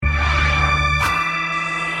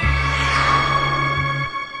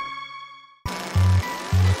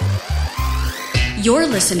You're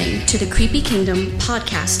listening to the Creepy Kingdom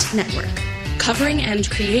Podcast Network, covering and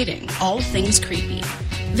creating all things creepy.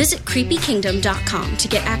 Visit creepykingdom.com to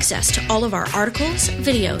get access to all of our articles,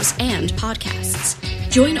 videos, and podcasts.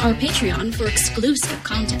 Join our Patreon for exclusive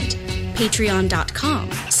content.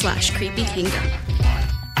 Patreon.com/creepykingdom.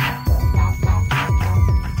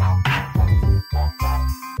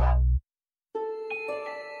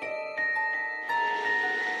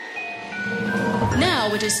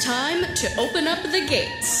 Now it is time to open up the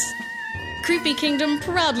gates. Creepy Kingdom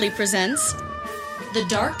proudly presents The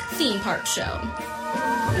Dark Theme Park Show.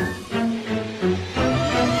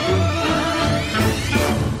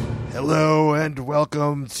 Hello and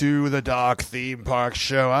welcome to the Dark Theme Park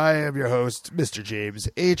Show. I am your host, Mr. James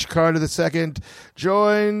H. Carter II,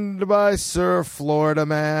 joined by Sir Florida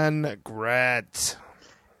Man Grant.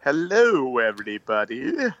 Hello,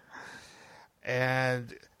 everybody.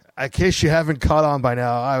 And in case you haven't caught on by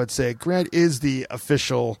now, I would say Grant is the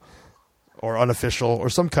official or unofficial or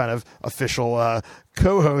some kind of official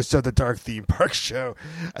co-host of the Dark Theme Park Show.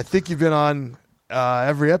 I think you've been on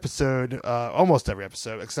every episode, almost every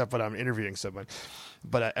episode, except when I'm interviewing someone.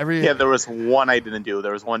 But yeah, there was one I didn't do.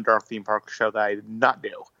 There was one Dark Theme Park Show that I did not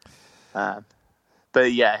do. But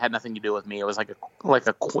yeah, it had nothing to do with me. It was like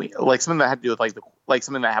something that had to do with like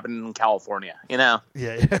something that happened in California, you know?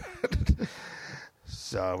 Yeah.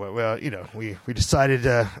 So, well, you know, we decided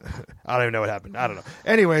I don't even know what happened. I don't know.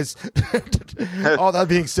 Anyways, all that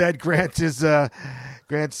being said, Grant is my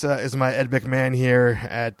Ed McMahon here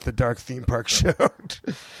at the Dark Theme Park Show.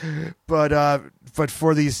 But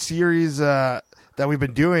for these series that we've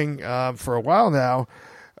been doing for a while now,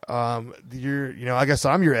 I guess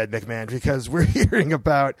I'm your Ed McMahon because we're hearing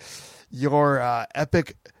about your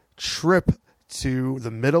epic trip to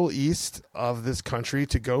the Middle East of this country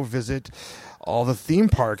to go visit all the theme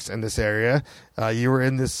parks in this area. You were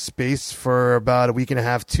in this space for about a week and a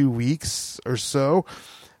half, 2 weeks or so.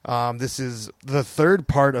 This is the third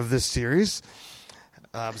part of this series.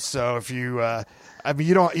 So if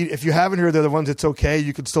if you haven't heard the other ones, it's okay.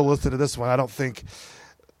 You can still listen to this one. I don't think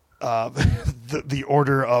the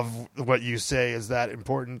order of what you say is that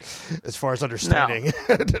important as far as understanding.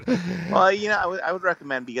 No. Well, I would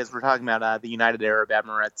recommend, because we're talking about the United Arab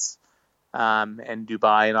Emirates and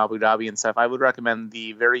Dubai and Abu Dhabi and stuff. I would recommend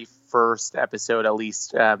the very first episode, at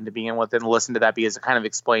least to begin with, and listen to that, because it kind of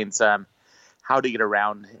explains how to get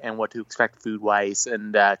around and what to expect food-wise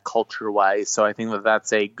and culture-wise. So I think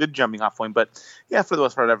that's a good jumping-off point. But yeah, for the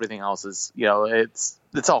most part, everything else is, it's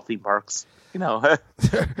all theme parks. Right.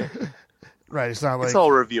 It's not like it's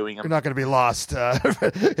all reviewing them. You're not going to be lost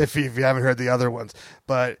if you haven't heard the other ones.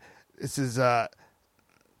 But this has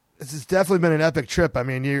definitely been an epic trip. I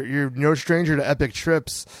mean, you're no stranger to epic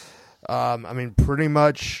trips. Pretty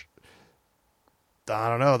much, I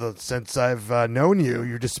don't know, since I've known you,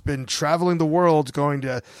 you've just been traveling the world, going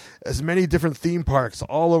to as many different theme parks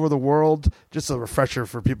all over the world. Just a refresher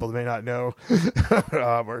for people that may not know.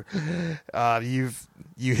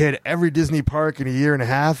 You hit every Disney park in a year and a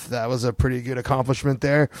half. That was a pretty good accomplishment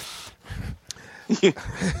there. Yeah.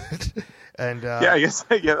 And I guess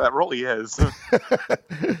that really is.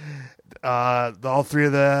 All three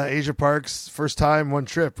of the Asia parks, first time, one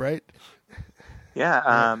trip, right?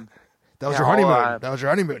 Yeah. That was your honeymoon. That was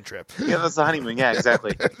your honeymoon trip. Yeah, that's the honeymoon. Yeah,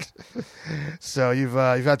 exactly. So you've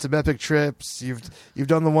had some epic trips. You've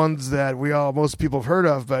done the ones that most people have heard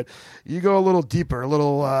of, but you go a little deeper, a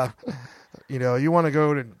little. You want to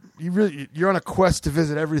go to. You're on a quest to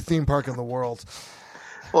visit every theme park in the world.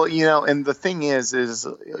 Well, and the thing is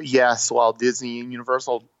yes, while Disney and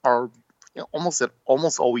Universal are almost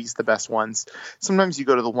always the best ones, sometimes you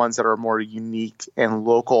go to the ones that are more unique and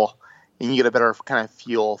local, and you get a better kind of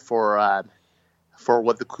feel for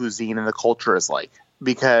what the cuisine and the culture is like,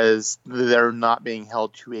 because they're not being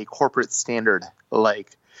held to a corporate standard.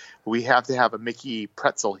 Like, we have to have a Mickey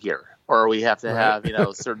pretzel here, or we have to have,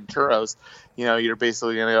 certain churros. You're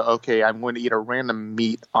basically going to go, okay, I'm going to eat a random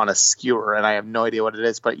meat on a skewer, and I have no idea what it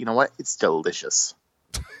is, but you know what? It's delicious.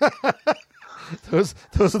 Those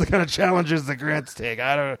are the kind of challenges that Grants take.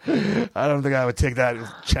 I don't think I would take that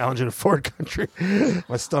challenge in a foreign country.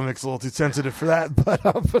 My stomach's a little too sensitive for that.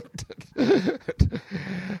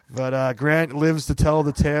 But Grant lives to tell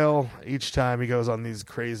the tale each time he goes on these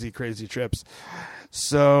crazy, crazy trips.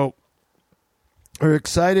 So we're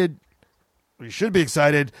excited. We should be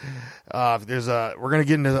excited. We're going to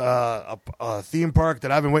get into a theme park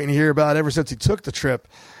that I've been waiting to hear about ever since he took the trip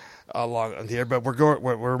along here. But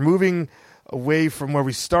we're moving away from where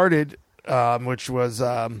we started, which was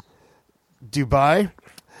Dubai.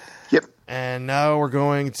 Yep. And now we're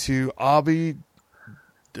going to Abu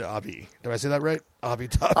Dhabi. Did I say that right? Abu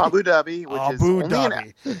Dhabi. Abu Dhabi, which is Abu only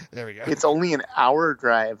Dhabi. There we go. it's only an hour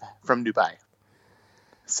drive from Dubai.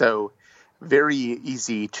 So very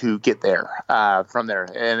easy to get there from there.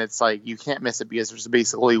 And it's like you can't miss it because there's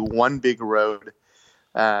basically one big road,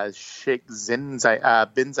 Sheikh bin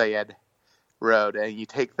Zayed Road. And you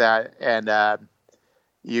take that and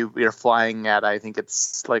you're flying at, I think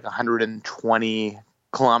it's like 120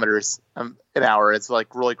 kilometers an hour. It's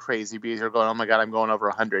like really crazy because you're going, oh my God, I'm going over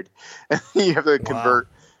 100. You have to convert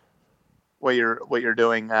what you're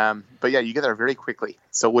doing. But yeah, you get there very quickly.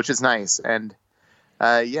 So, which is nice. And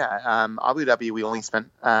Abu Dhabi, we only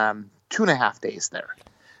spent 2.5 days there.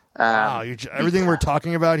 Wow, everything we're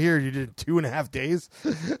talking about here, you did 2.5 days?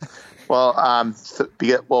 Well,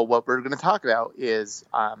 what we're going to talk about is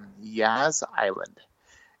Yas Island.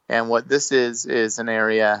 And what this is an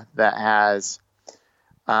area that has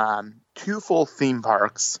 2 full theme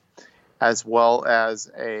parks as well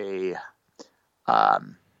as a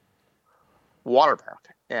water park.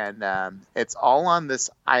 And it's all on this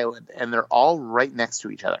island, and they're all right next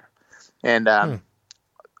to each other. And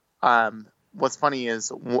what's funny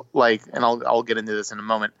is, and I'll get into this in a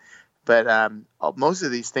moment, but most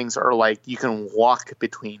of these things are like you can walk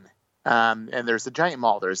between. And there's a giant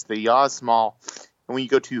mall. There's the Yas Mall. And when you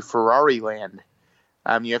go to Ferrari Land,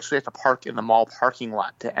 you actually have to park in the mall parking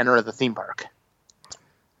lot to enter the theme park.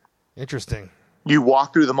 Interesting. You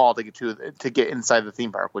walk through the mall to get inside the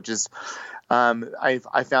theme park, which is I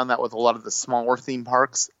found that with a lot of the smaller theme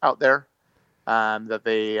parks out there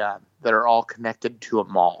that are all connected to a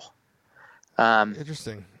mall.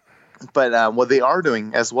 Interesting. But what they are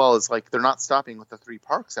doing as well is like they're not stopping with the 3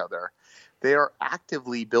 parks out there. They are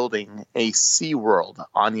actively building a SeaWorld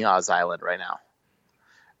on Yas Island right now.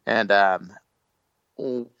 And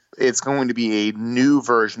it's going to be a new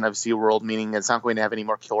version of SeaWorld, meaning it's not going to have any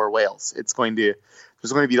more killer whales. There's going to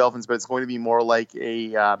be dolphins, but it's going to be more like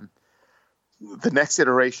the next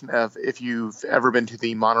iteration of, if you've ever been to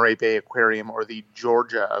the Monterey Bay Aquarium or the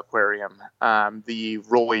Georgia Aquarium, the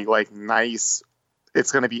really nice,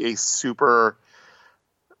 it's going to be a super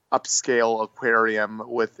upscale aquarium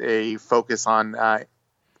with a focus on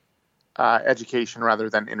education rather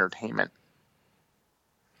than entertainment.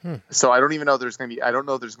 So I don't even know there's going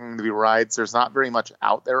to be rides. There's not very much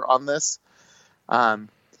out there on this. I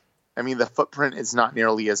mean, the footprint is not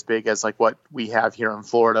nearly as big as like what we have here in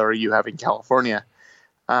Florida or you have in California.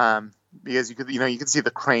 Because you can see the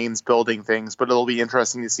cranes building things, but it'll be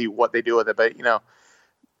interesting to see what they do with it. But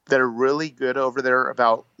they're really good over there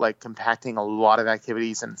about like compacting a lot of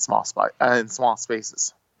activities in small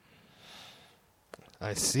spaces.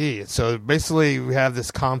 I see. So basically, we have this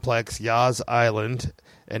complex, Yas Island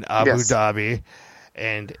in Abu Dhabi,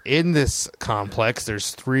 and in this complex,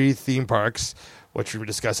 there's 3 theme parks, which we were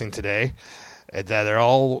discussing today, and that are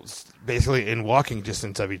all basically in walking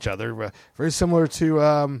distance of each other. Very similar to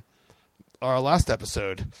our last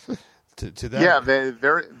episode. to that. Yeah,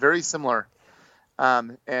 very very similar.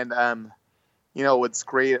 What's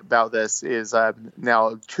great about this is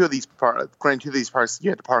now 2 of these parks you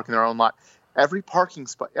have to park in their own lot. Every parking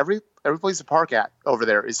spot, every place to park at over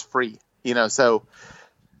there is free. So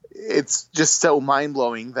it's just so mind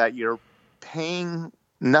blowing that you're paying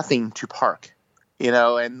nothing to park.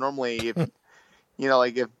 And normally, if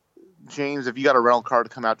James, if you got a rental car to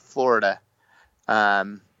come out to Florida,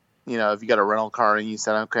 if you got a rental car and you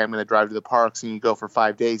said, okay, I'm going to drive to the parks, and you go for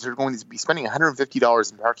 5 days, you're going to be spending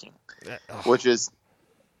 $150 in parking, which is,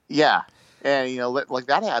 and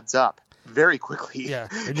that adds up very quickly. Yeah,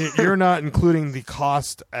 and you're not including the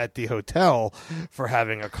cost at the hotel for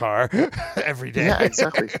having a car every day. Yeah,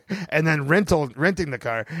 exactly. And then renting the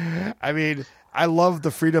car. I mean, I love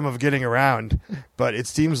the freedom of getting around, but it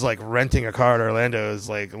seems like renting a car in Orlando is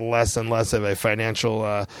like less and less of a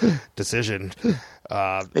financial decision.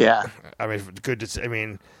 Yeah. I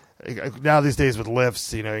mean, now these days with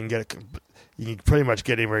Lyfts, you can pretty much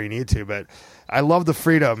get anywhere you need to, but I love the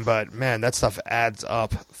freedom, but man, that stuff adds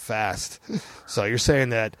up fast. So you're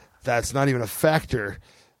saying that that's not even a factor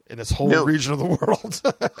in this whole region of the world.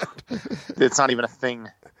 It's not even a thing.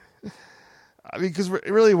 I mean, because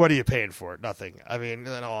really, what are you paying for? Nothing. I mean,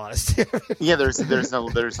 in all honesty. Yeah, there's no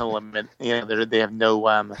limit. They have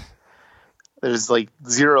no there's like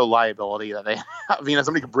zero liability that they have.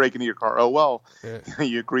 Somebody could break into your car. Oh well,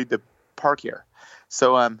 you agreed to park here.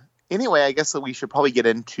 So anyway, I guess that we should probably get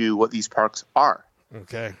into what these parks are.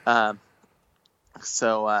 Okay.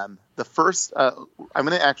 So the first, I'm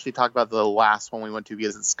going to actually talk about the last one we went to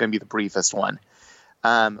because it's going to be the briefest one,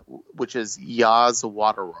 which is Yas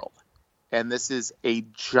Waterworld. And this is a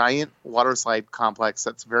giant water slide complex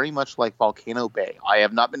that's very much like Volcano Bay. I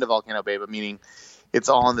have not been to Volcano Bay, but meaning it's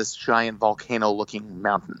all on this giant volcano-looking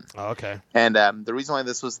mountain. Oh, okay. And the reason why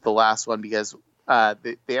this was the last one, because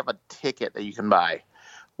they have a ticket that you can buy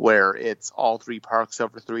where it's all 3 parks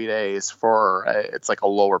over 3 days for it's like a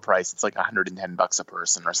lower price. It's like $110 a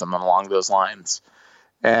person or something along those lines.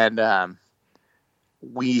 And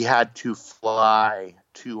we had to fly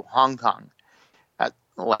to Hong Kong at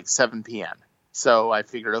like 7 p.m. So I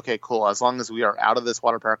figured, okay, cool. As long as we are out of this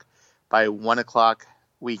water park by 1 o'clock,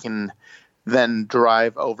 we can then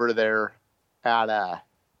drive over there at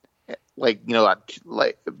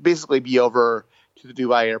basically be over to the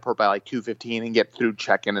Dubai airport by like 2:15 and get through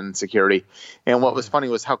check-in and security. And what was funny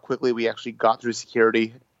was how quickly we actually got through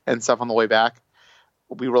security and stuff on the way back.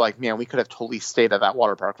 We were like, man, we could have totally stayed at that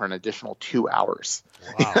water park for an additional 2 hours.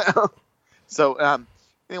 Wow. So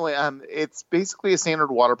anyway, it's basically a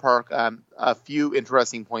standard water park. A few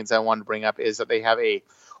interesting points I wanted to bring up is that they have a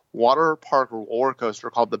water park roller coaster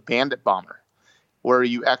called the Bandit Bomber, where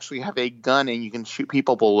you actually have a gun and you can shoot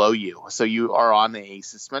people below you. So you are on a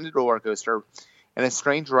suspended roller coaster, and it's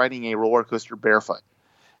strange riding a roller coaster barefoot.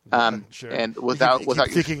 Sure. And you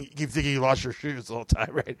keep thinking you lost your shoes the whole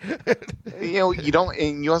time, right? you don't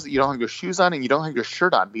have your shoes on and you don't have your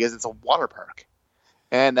shirt on because it's a water park.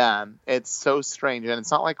 And it's so strange, and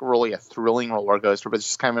it's not like really a thrilling roller coaster, but it's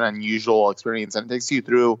just kind of an unusual experience, and it takes you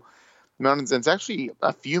through the mountains, and it's actually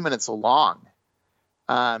a few minutes long.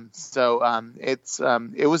 It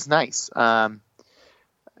was nice.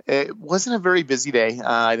 It wasn't a very busy day.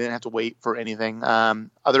 I didn't have to wait for anything.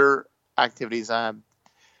 Other activities.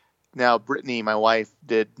 Now, Brittany, my wife,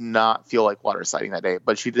 did not feel like water sliding that day,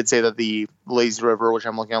 but she did say that the lazy river, which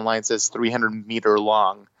I'm looking online, says 300-meter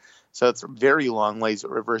long. So it's a very long lazy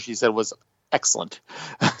river. She said was excellent.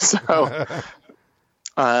 So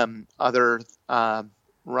other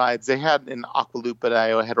rides, they had an aqua loop, but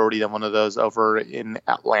I had already done one of those over in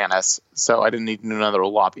Atlantis, so I didn't need to do another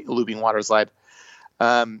looping water slide.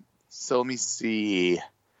 So let me see.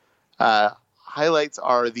 Highlights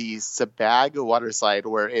are the Sabag water slide,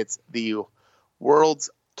 where it's the world's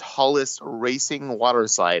tallest racing water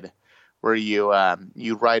slide, where you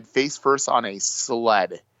ride face first on a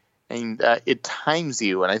sled, and it times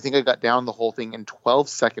you. And I think I got down the whole thing in 12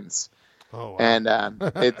 seconds. Oh, wow. And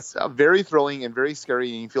it's very thrilling and very scary,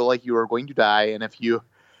 and you feel like you are going to die. And if you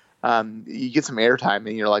get some airtime,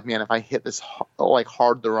 and you're like, man, if I hit this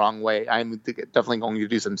hard the wrong way, I'm definitely going to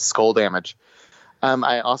do some skull damage.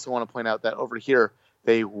 I also want to point out that over here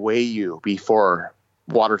they weigh you before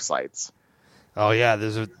water slides. Oh yeah,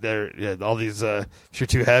 all these. If you're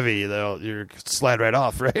too heavy, you slide right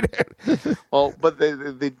off, right? Well, but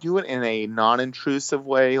they do it in a non-intrusive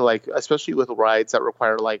way, like especially with rides that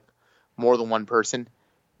require like more than one person.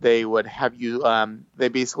 They would have you. They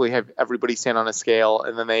basically have everybody stand on a scale,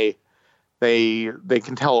 and then they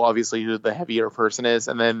can tell obviously who the heavier person is,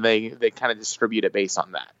 and then they kind of distribute it based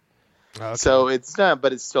on that. Okay. So it's not,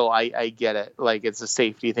 but it's still, I get it. Like it's a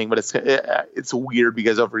safety thing, but it's weird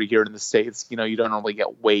because over here in the States, you don't normally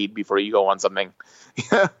get weighed before you go on something.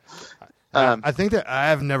 I think that I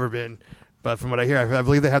have never been, but from what I hear, I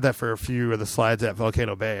believe they have that for a few of the slides at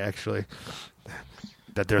Volcano Bay, actually.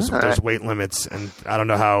 That there's weight limits, and I don't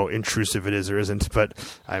know how intrusive it is or isn't, but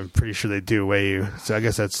I'm pretty sure they do weigh you. So I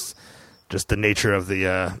guess that's just the nature of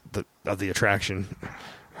the attraction.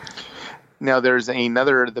 Now there's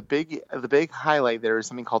the big highlight there is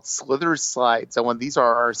something called Slither's Slide. So these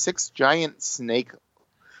are our 6 giant snake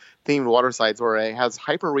themed water slides where it has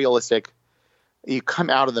hyper realistic. You come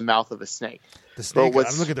out of the mouth of a snake. The snake.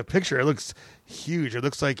 I'm looking at the picture. It looks huge. It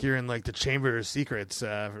looks like you're in like the Chamber of Secrets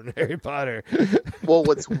from Harry Potter. Well,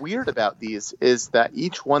 what's weird about these is that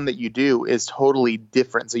each one that you do is totally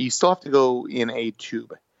different. So you still have to go in a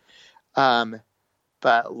tube.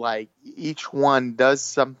 But like each one does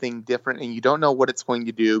something different, and you don't know what it's going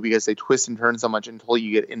to do because they twist and turn so much until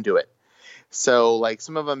you get into it. So like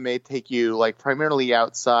some of them may take you like primarily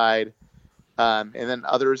outside, and then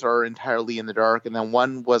others are entirely in the dark. And then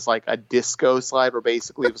one was like a disco slide where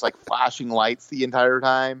basically it was like flashing lights the entire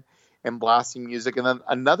time and blasting music. And then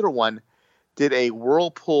another one did a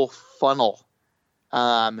whirlpool funnel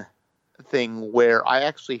thing where I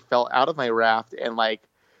actually fell out of my raft and like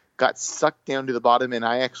got sucked down to the bottom, and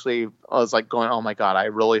I was like going, oh my God, I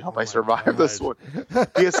really hope I survive this one.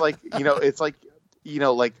 Because like, it's like,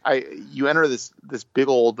 you enter this big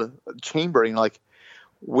old chamber and you're like,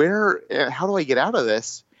 how do I get out of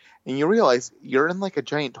this? And you realize you're in like a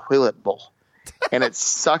giant toilet bowl and it's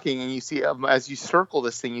sucking, and you see, as you circle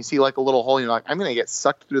this thing, you see like a little hole, and you're like, I'm going to get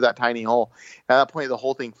sucked through that tiny hole. And at that point, the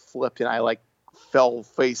whole thing flipped and I like fell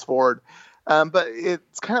face forward. But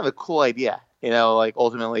it's kind of a cool idea. Like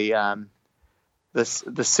ultimately, the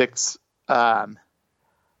 6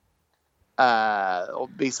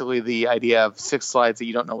 basically the idea of 6 slides that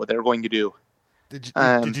you don't know what they're going to do. Did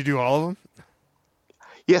you do all of them?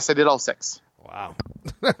 Yes, I did all 6. Wow.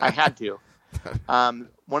 I had to.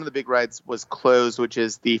 One of the big rides was closed, which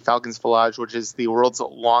is the Falcons Village, which is the world's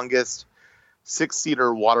longest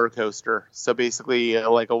 6-seater water coaster. So basically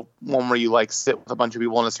like a one where you like sit with a bunch of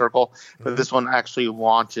people in a circle, but this one actually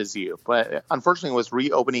launches you. But unfortunately it was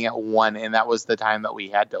reopening at 1, and that was the time that we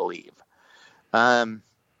had to leave. And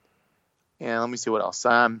let me see what else.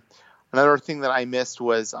 Another thing that I missed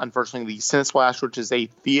was unfortunately the Cinesplash, which is a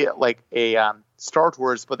Star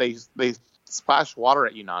Tours, but they splash water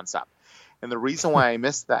at you nonstop. And the reason why I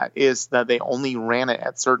missed that is that they only ran it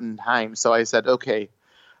at certain times. So I said, okay,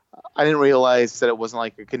 I didn't realize that it wasn't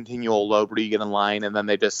like a continual load where you get in line and then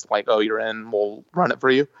they just like, oh, you're in, we'll run it for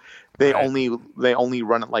you. They only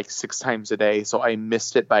run it like 6 times a day. So I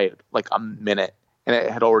missed it by like a minute, and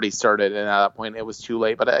it had already started. And at that point it was too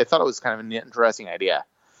late, but I thought it was kind of an interesting idea.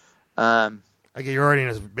 I get you're already in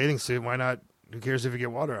a bathing suit. Why not? Who cares if you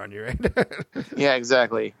get water on you, right? Yeah,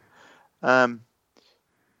 exactly. And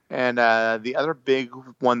the other big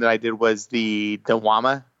one that I did was the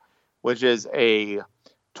Dawama, which is a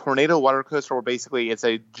tornado water coaster where basically it's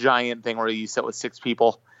a giant thing where you sit with 6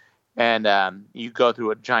 people and you go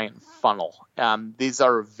through a giant funnel. These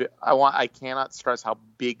are I cannot stress how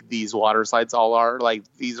big these water slides all are. Like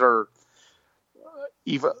these are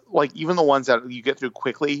even the ones that you get through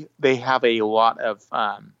quickly, they have a lot of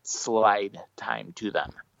slide time to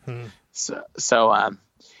them. So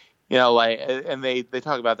and they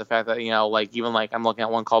talk about the fact that, even like I'm looking at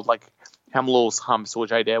one called like Hemlo's Humps,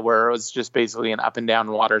 which I did, where it was just basically an up and down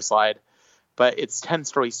water slide, but it's 10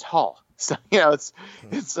 stories tall. So, it's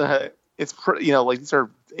pretty, like these are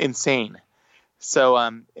insane.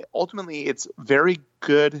 So, ultimately it's very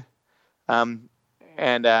good.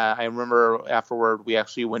 And I remember afterward, we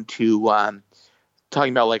actually went to,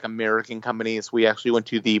 talking about like American companies, we actually went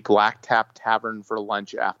to the Black Tap Tavern for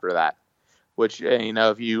lunch after that. Which,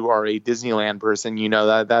 if you are a Disneyland person,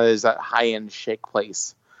 that is that high-end shake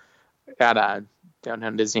place at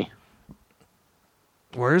downtown Disney.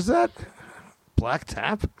 Where is that? Black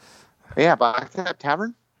Tap? Yeah, Black Tap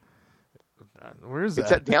Tavern. Where is that?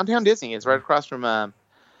 It's at downtown Disney. It's right across from the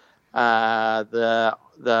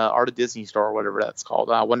Art of Disney store, or whatever that's called,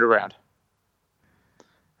 Wonderground.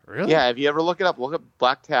 Really? Yeah, if you ever look up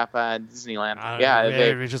Black Tap Disneyland.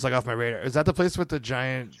 It's just like off my radar. Is that the place with the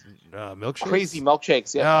giant milkshakes? Crazy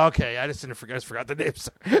milkshakes, yeah. Oh, okay. I just forgot the name.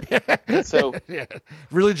 So yeah,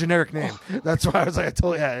 really generic name. That's why I was like,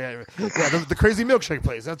 the crazy milkshake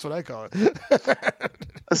place. That's what I call it.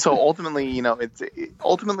 So ultimately,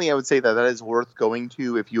 ultimately I would say that is worth going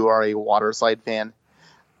to if you are a water slide fan,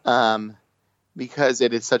 because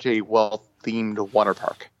it is such a well-themed water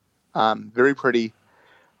park. Very pretty.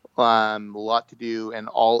 A lot to do, and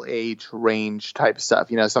all age range type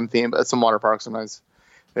stuff. Some water parks sometimes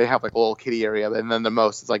they have like a little kiddie area, and then the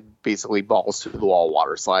most is like basically balls to the wall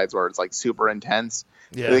water slides where it's like super intense.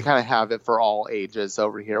 Yeah. They kind of have it for all ages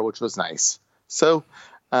over here, which was nice. So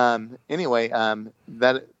anyway,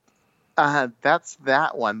 that's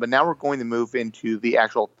that one. But now we're going to move into the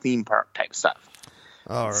actual theme park type stuff.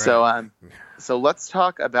 All right. So let's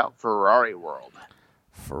talk about Ferrari World.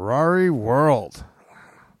 Ferrari World.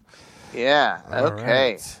 Yeah.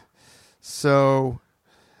 Okay. Right. So,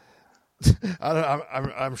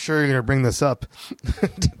 I'm sure you're going to bring this up,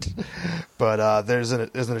 but there's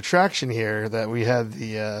an attraction here that we had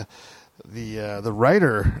the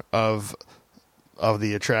writer of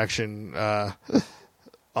the attraction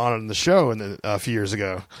on the show a few years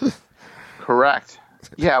ago. Correct.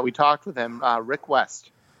 Yeah, we talked with him, Rick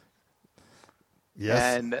West.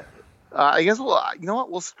 Yes. And I guess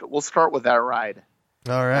we'll start with that ride.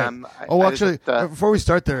 All right. Before we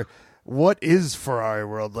start there, what is Ferrari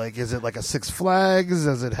World? Like, is it like a Six Flags?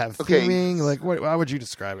 Does it have theming? Like, how would you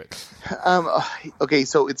describe it? Okay,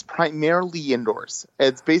 so it's primarily indoors.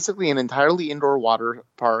 It's basically an entirely indoor water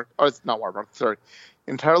park. Oh, it's not water park. Sorry,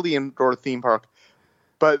 entirely indoor theme park.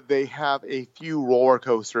 But they have a few roller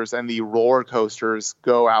coasters, and the roller coasters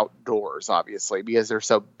go outdoors, obviously, because they're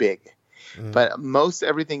so big. Mm. But most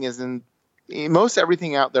everything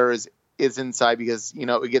out there is inside, because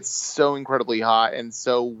it gets so incredibly hot and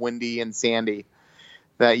so windy and sandy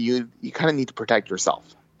that you kind of need to protect yourself.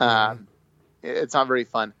 It's not very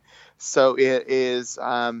fun. So it is.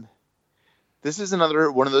 This is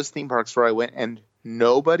another one of those theme parks where I went and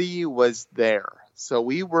nobody was there. So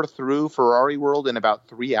we were through Ferrari World in about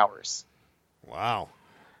 3 hours. Wow.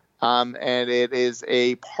 And it is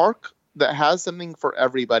a park that has something for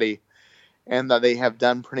everybody, and that they have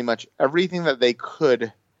done pretty much everything that they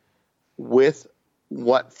could with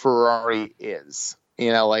what Ferrari is.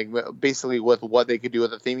 Like basically with what they could do with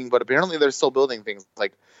the theming, but apparently they're still building things.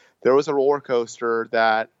 Like there was a roller coaster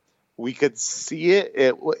that we could see it.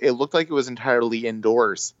 It looked like it was entirely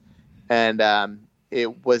indoors, and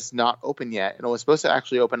it was not open yet. And it was supposed to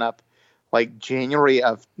actually open up like January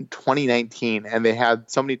of 2019, and they had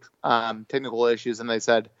so many technical issues, and they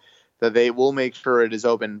said that they will make sure it is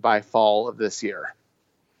open by fall of this year.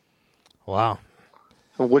 Wow.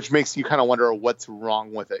 Which makes you kind of wonder what's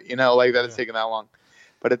wrong with it, like that it's taken that long.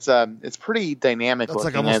 But it's pretty dynamic. That's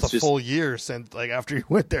looking. like almost a full year since, like, after you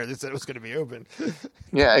went there, they said it was going to be open.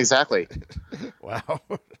 Yeah, exactly. Wow.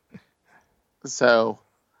 So,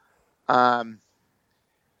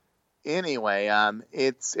 anyway,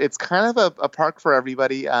 it's kind of a park for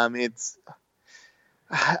everybody. I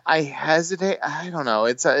hesitate. I don't know.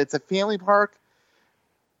 It's a family park,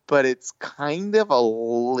 but it's kind of a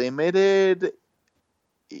limited.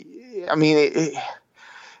 I mean,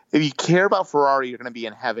 if you care about Ferrari, you're going to be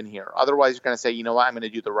in heaven here. Otherwise, you're going to say, you know what, I'm going to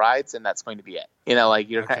do the rides, and that's going to be it.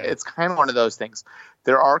 It's kind of one of those things.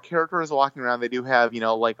 There are characters walking around. They do have,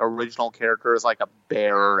 like original characters, like a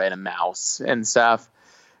bear and a mouse and stuff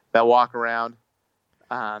that walk around.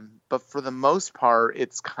 But for the most part,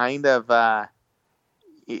 it's kind of, like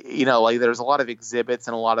there's a lot of exhibits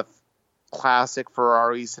and a lot of classic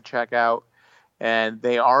Ferraris to check out. And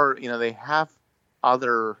they are, they have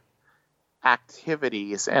other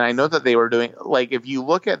activities, and I know that they were doing, like, if you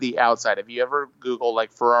look at the outside, if you ever Google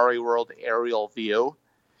like Ferrari World aerial view,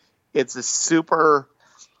 it's a super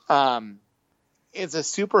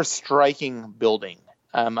striking building.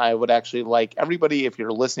 I would actually like everybody, if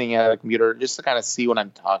you're listening at a computer, just to kind of see what I'm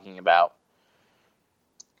talking about,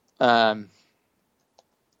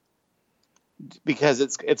 because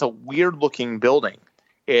it's a weird looking building.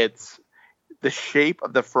 It's the shape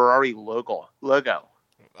of the Ferrari logo.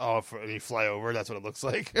 Oh, if you fly over, that's what it looks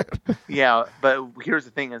like. Yeah, but here's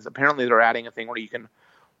the thing: is apparently they're adding a thing where you can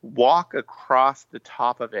walk across the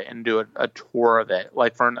top of it and do a tour of it,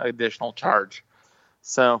 like for an additional charge.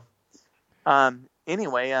 So,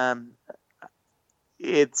 anyway,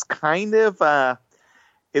 it's kind of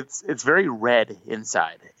it's very red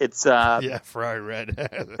inside. It's yeah, Ferrari red.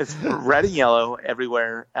 It's red and yellow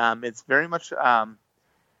everywhere. It's very much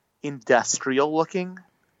industrial looking.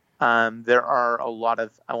 There are a lot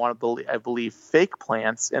of, I believe, fake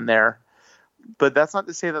plants in there, but that's not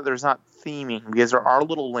to say that there's not theming, because there are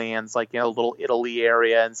little lands, like, little Italy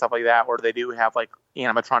area and stuff like that, where they do have like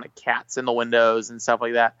animatronic cats in the windows and stuff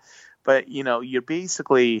like that. But, you're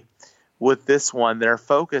basically, with this one, their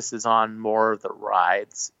focus is on more of the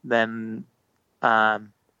rides than the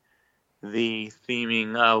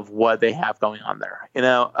theming of what they have going on there,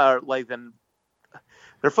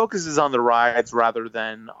 their focus is on the rides rather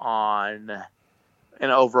than on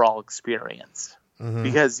an overall experience,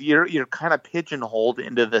 because you're kind of pigeonholed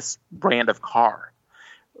into this brand of car.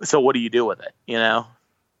 So what do you do with it? Yeah,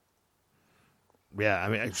 I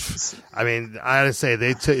mean, I gotta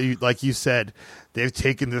say, like you said, they've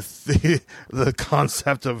taken the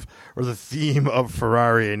concept of, or the theme of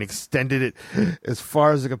Ferrari, and extended it as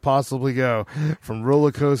far as it could possibly go, from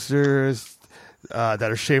roller coasters that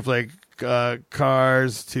are shaped like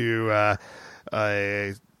cars to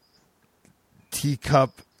a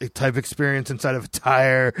teacup type experience inside of a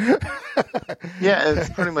tire. Yeah, it's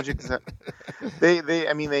pretty much exactly.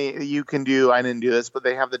 You can do. I didn't do this, but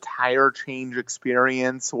they have the tire change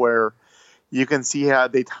experience where you can see how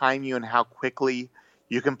they time you and how quickly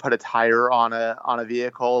you can put a tire on a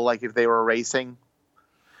vehicle, like if they were racing.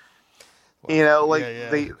 Well,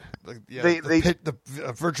 the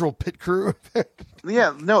virtual pit crew.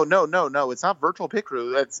 Yeah, no. It's not virtual pit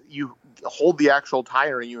crew. That's, you hold the actual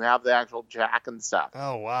tire and you have the actual jack and stuff.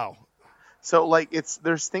 Oh wow! So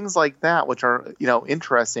there's things like that which are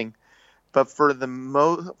interesting, but for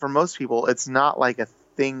most people, it's not like a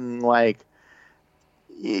thing. Like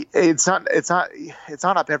it's not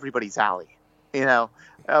up everybody's alley.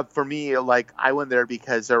 For me, like, I went there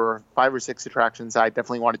because there were 5 or 6 attractions I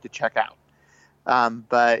definitely wanted to check out.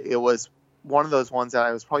 But it was one of those ones that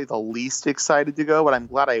I was probably the least excited to go, but I'm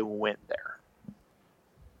glad I went there.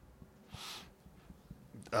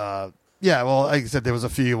 Yeah, well, like I said, there was a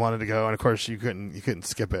few you wanted to go, and of course you couldn't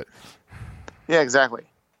skip it. Yeah, exactly.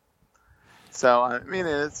 So I mean,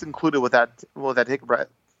 it's included with that ticket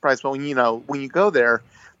price. But when you go there,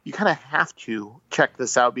 you kind of have to check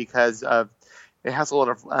this out because it has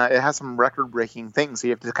some record breaking things. So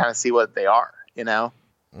you have to kind of see what they are.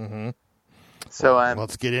 Mm-hmm. So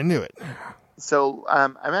let's get into it. So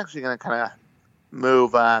I'm actually going to kind of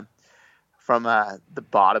move from the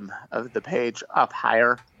bottom of the page up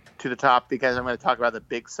higher to the top, because I'm going to talk about the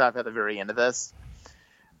big stuff at the very end of this.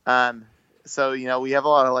 So we have a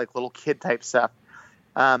lot of like little kid type stuff.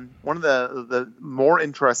 One of the more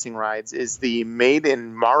interesting rides is the Made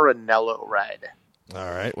in Maranello ride. All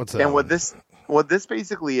right, what's that? And what this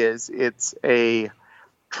basically is, it's a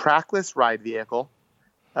trackless ride vehicle,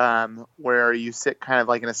 where you sit kind of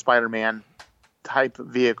like in a Spider-Man type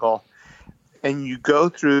vehicle, and you go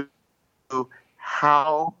through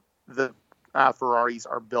how the Ferraris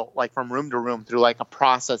are built, like from room to room, through like a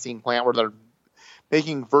processing plant where they're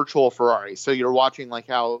making virtual Ferraris. So you're watching like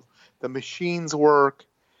how the machines work,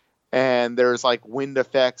 and there's like wind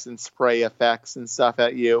effects and spray effects and stuff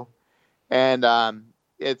at you. And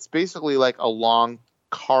it's basically like a long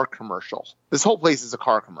car commercial. This whole place is a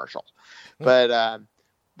car commercial. But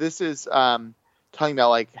this is talking about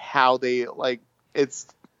like how they like it's.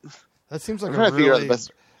 That seems like a really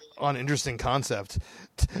uninteresting concept.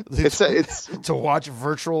 It's to watch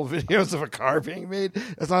virtual videos of a car being made.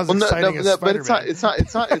 It's not as exciting as Spider-Man. But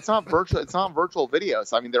it's not virtual. It's not virtual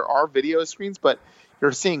videos. I mean, there are video screens, but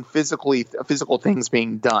you're seeing physical things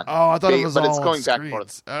being done. Oh, I thought it was all it's going back and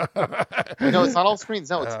forth. No, it's not all screens.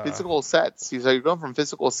 No, it's physical sets. So you're going from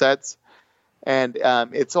physical sets, and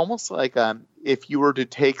it's almost like if you were to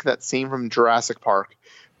take that scene from Jurassic Park,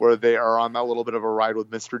 where they are on that little bit of a ride with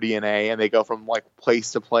Mr. DNA, and they go from like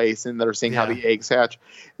place to place, and they're seeing how the eggs hatch.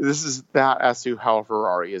 This is that as to how a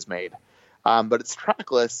Ferrari is made. But it's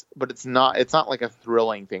trackless, but it's not like a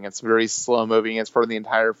thrilling thing. It's very slow moving. It's for the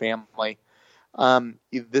entire family.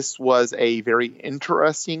 This was a very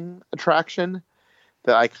interesting attraction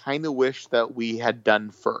that I kind of wish that we had done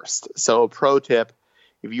first. So a pro tip,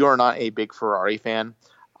 if you are not a big Ferrari fan,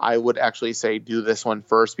 I would actually say do this one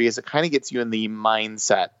first, because it kind of gets you in the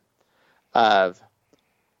mindset of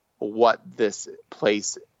what this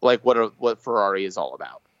place, like what Ferrari is all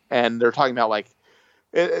about. And they're talking about like,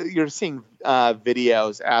 you're seeing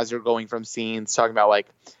videos as you're going from scenes talking about like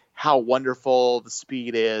how wonderful the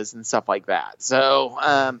speed is and stuff like that. So,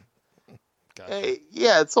 gotcha.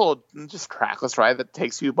 Yeah, it's all just trackless ride that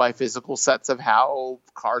takes you by physical sets of how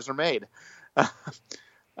cars are made.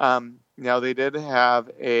 Now they did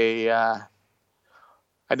have I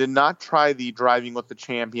did not try the driving with the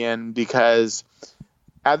champion, because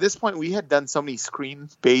at this point we had done so many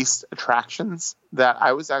screen-based attractions that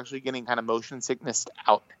I was actually getting kind of motion sickness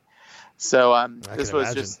out. So this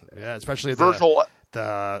was just especially virtual.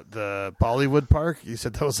 The Bollywood park. You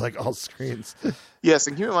said that was like all screens. Yes,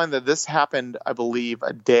 and keep in mind that this happened, I believe,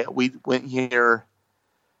 a day. We went here,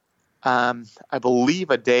 I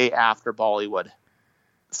believe, a day after Bollywood.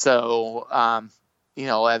 So, at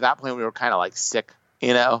that point we were kind of like sick,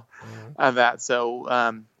 of that.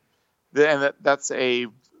 So, that's a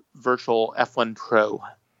virtual F1 Pro,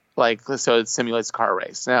 so it simulates a car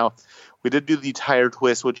race. Now, we did do the tire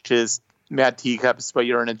twist, which is mad teacups, but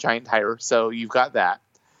you're in a giant tire, so you've got that.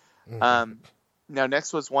 Mm-hmm. Now,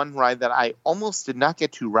 next was one ride that I almost did not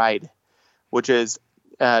get to ride, which is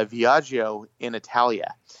Viaggio in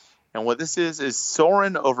Italia. And what this is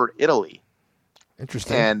Soarin' over Italy.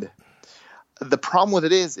 Interesting. And the problem with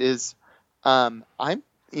it is I'm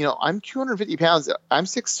 250 pounds. I'm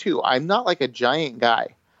 6'2". I'm not like a giant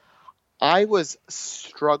guy. I was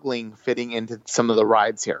struggling fitting into some of the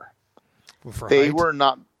rides here. They were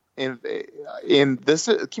not in this.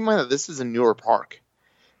 Keep in mind that this is a newer park,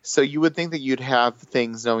 so you would think that you'd have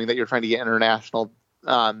things, knowing that you're trying to get international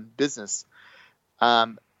business.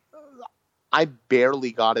 I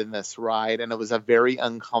barely got in this ride, and it was a very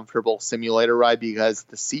uncomfortable simulator ride because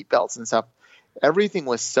the seat belts and stuff, everything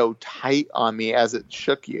was so tight on me as it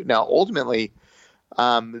shook you. Now, ultimately,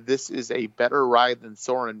 this is a better ride than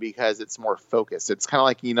Soarin' because it's more focused. It's kind of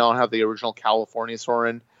like, how the original California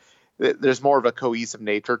Soarin', there's more of a cohesive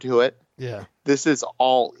nature to it. Yeah. This is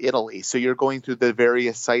all Italy. So you're going through the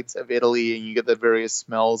various sites of Italy, and you get the various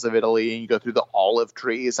smells of Italy, and you go through the olive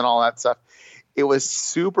trees and all that stuff. It was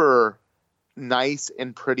super nice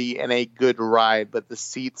and pretty and a good ride, but the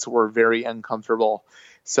seats were very uncomfortable.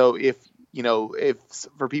 So if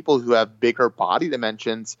for people who have bigger body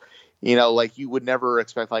dimensions, like you would never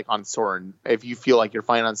expect, like on Soarin', if you feel like you're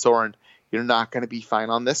fine on Soarin', you're not going to be fine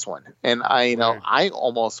on this one. And I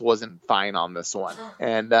almost wasn't fine on this one.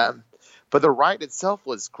 And but the ride itself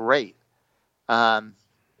was great.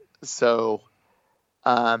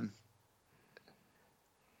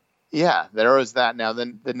 Yeah, there was that. Now,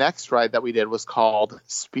 then the next ride that we did was called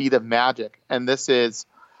Speed of Magic, and this is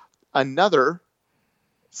another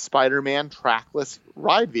Spider-Man trackless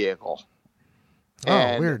ride vehicle.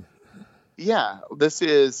 Weird. Yeah, it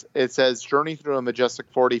says journey through a majestic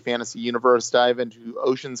 4D fantasy universe, dive into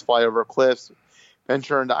oceans, fly over cliffs,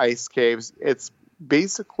 venture into ice caves. It's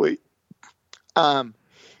basically,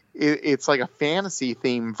 it's like a fantasy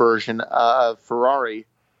themed version of Ferrari.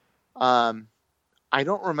 I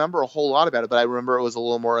don't remember a whole lot about it, but I remember it was a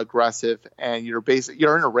little more aggressive, and you're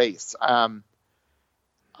in a race.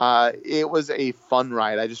 It was a fun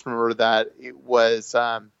ride. I just remember that it was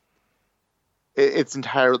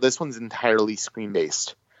this one's entirely screen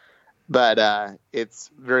based, but it's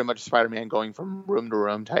very much Spider-Man going from room to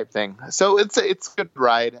room type thing. So it's a good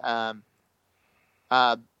ride.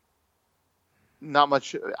 Not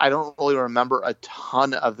much. I don't really remember a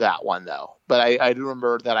ton of that one though, but I do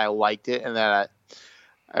remember that I liked it, and that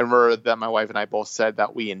I remember that my wife and I both said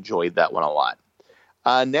that we enjoyed that one a lot.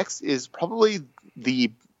 Next is probably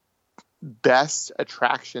the best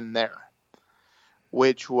attraction there,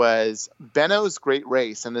 which was Benno's Great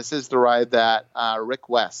Race, and this is the ride that Rick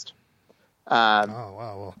West. Oh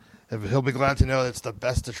wow! Well, he'll be glad to know it's the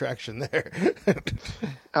best attraction there.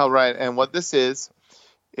 All right, and what this is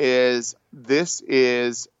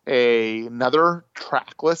another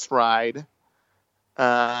trackless ride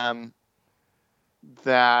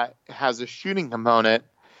that has a shooting component,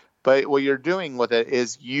 but what you're doing with it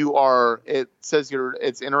is it's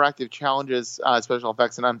interactive challenges, special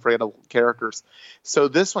effects, and unforgettable characters. So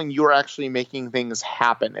this one, you are actually making things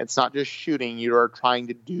happen. It's not just shooting. You are trying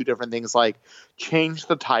to do different things like change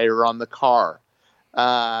the tire on the car,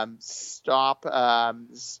 stop,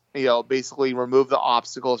 basically remove the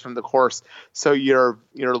obstacles from the course. So your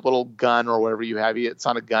little gun or whatever you have, it's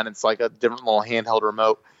not a gun, it's like a different little handheld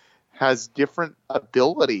remote, has different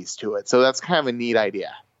abilities to it. So that's kind of a neat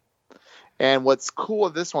idea. And what's cool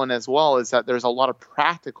with this one as well is that there's a lot of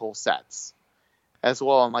practical sets as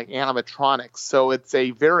well, and like animatronics. So it's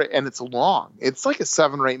it's long. It's like a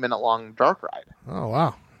 7 or 8 minute long dark ride. Oh,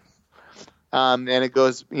 wow. And it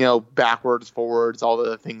goes, backwards, forwards, all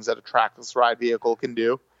the things that a trackless ride vehicle can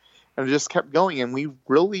do. And it just kept going. And we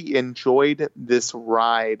really enjoyed this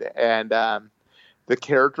ride. And the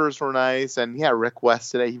characters were nice. And yeah, Rick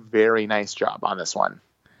West did a very nice job on this one.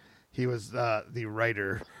 He was the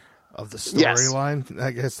writer of the storyline. Yes.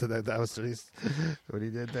 I guess that was what he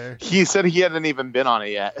did there. He said he hadn't even been on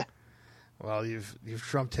it yet. Well, you've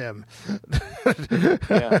trumped him.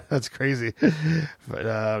 Yeah. That's crazy. But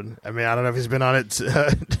I don't know if he's been on it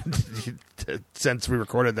since we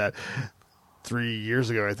recorded that 3 years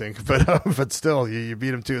ago, I think. But still, you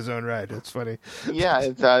beat him to his own ride. It's funny. Yeah,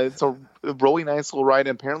 it's a really nice little ride.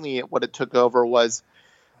 And apparently, what it took over was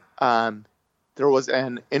there was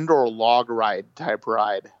an indoor log ride type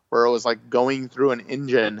ride where it was like going through an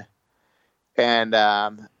engine, and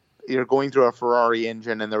you're going through a Ferrari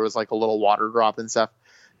engine, and there was like a little water drop and stuff.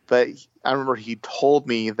 But I remember he told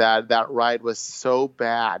me that ride was so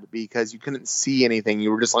bad because you couldn't see anything.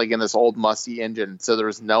 You were just like in this old musty engine, so there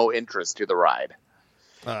was no interest to the ride.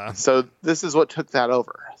 So this is what took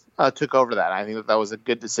over that. I think that was a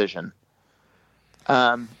good decision.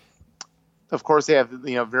 Of course, they have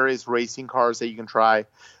various racing cars that you can try.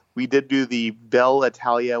 We did do the Belle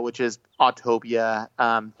Italia, which is Autopia,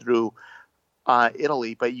 through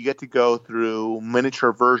Italy, but you get to go through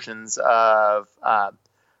miniature versions of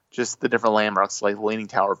just the different landmarks like the Leaning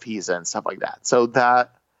Tower of Pisa and stuff like that. So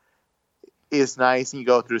that is nice, and you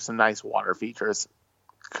go through some nice water features.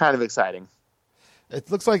 Kind of exciting.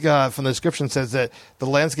 It looks like from the description says that the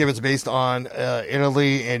landscape is based on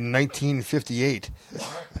Italy in 1958.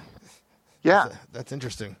 Yeah, that's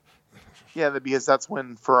interesting. Yeah, because that's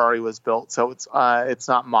when Ferrari was built, so it's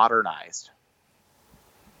not modernized.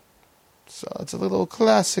 So it's a little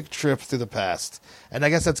classic trip through the past, and I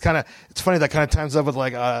guess it's funny that kind of times up with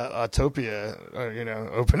like Autopia,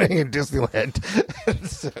 opening in Disneyland.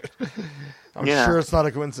 So, I'm sure it's not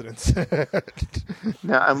a coincidence.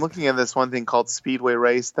 Now I'm looking at this one thing called Speedway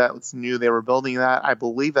Race that's new. They were building that. I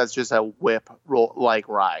believe that's just a whip like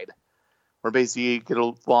ride, where basically you get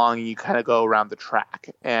along and you kind of go around the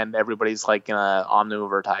track, and everybody's like in a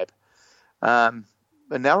omnimover type.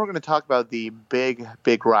 But now we're going to talk about the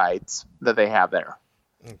big rides that they have there.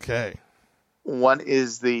 Okay. One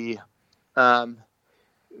is the Fiorano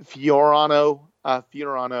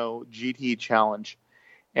GT Challenge.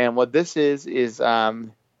 And what this is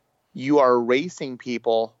you are racing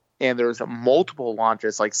people, and there's multiple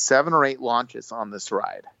launches, like 7 or 8 launches on this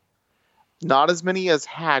ride. Not as many as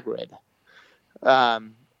Hagrid.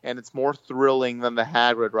 And it's more thrilling than the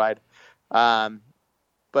Hagrid ride.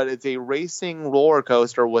 But it's a racing roller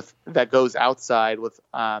coaster that goes outside with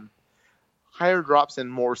higher drops and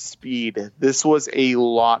more speed. This was a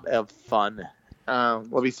lot of fun. Let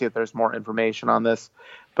me see if there's more information on this.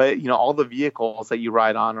 But all the vehicles that you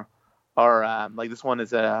ride on are like this one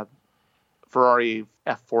is a Ferrari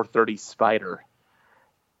F430 Spider,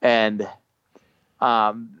 and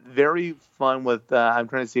Very fun with, I'm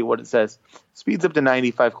trying to see what it says. Speeds up to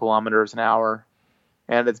 95 kilometers an hour,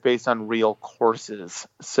 and it's based on real courses.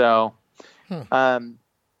 So,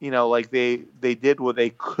 like they did what they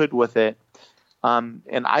could with it. And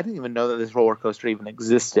I didn't even know that this roller coaster even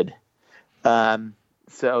existed.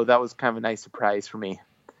 So that was kind of a nice surprise for me.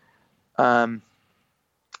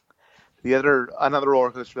 Another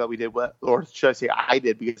roller coaster that we did, or should I say I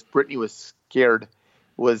did, because Brittany was scared,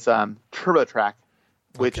 was TurboTrack,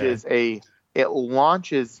 which is it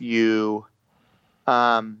launches you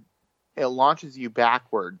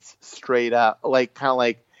backwards, straight up, like kind of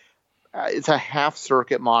like it's a half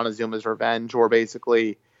circuit Montezuma's Revenge, or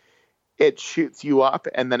basically it shoots you up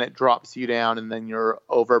and then it drops you down and then you're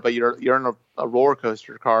over, but you're in a roller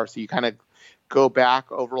coaster car, so you kind of go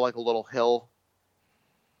back over like a little hill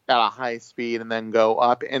at a high speed and then go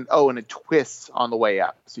up, and it twists on the way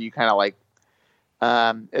up, so you kind of like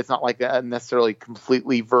it's not like a necessarily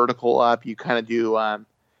completely vertical up. You kind of do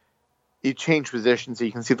you change position so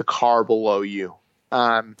you can see the car below you.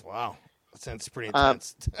 Wow, that sounds pretty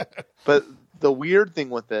intense. But the weird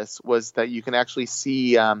thing with this was that you can actually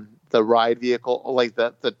see the ride vehicle, like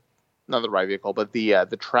the not the ride vehicle, but the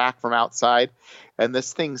track from outside, and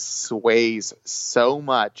this thing sways so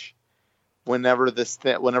much whenever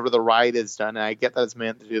the ride is done. And I get that it's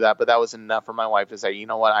meant to do that, but that was enough for my wife to say, you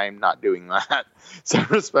know what, I am not doing that. So I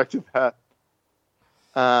respected that.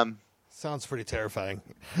 Sounds pretty terrifying.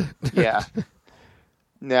 Yeah.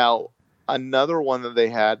 Now, another one that they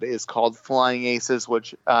had is called Flying Aces,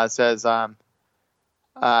 which says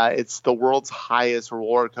it's the world's highest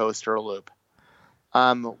roller coaster loop.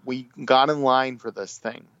 We got in line for this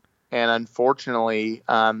thing, and unfortunately,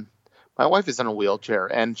 my wife is in a wheelchair,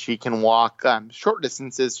 and she can walk short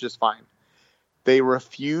distances just fine. They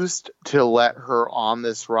refused to let her on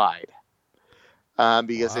this ride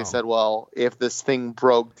because they said, well, if this thing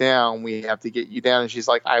broke down, we have to get you down. And she's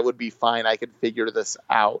like, I would be fine. I could figure this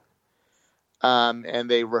out. And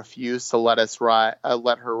they refused to let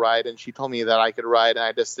her ride. And she told me that I could ride, and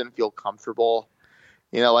I just didn't feel comfortable.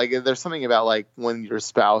 Like there's something about like when your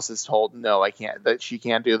spouse is told, no, I can't, that she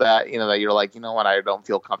can't do that, that you're like, you know what, I don't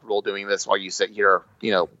feel comfortable doing this while you sit here,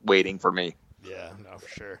 waiting for me. Yeah, no, for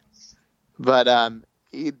sure. But,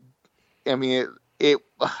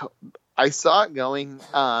 I saw it going,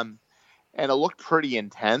 and it looked pretty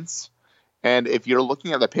intense. And if you're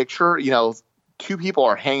looking at the picture, two people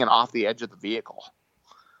are hanging off the edge of the vehicle.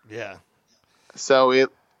 Yeah. So it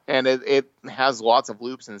has lots of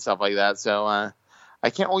loops and stuff like that. So, I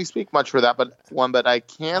can't really speak much for that, but I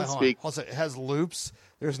can speak. Also, it has loops.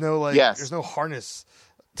 There's no there's no harness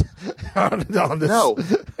on this.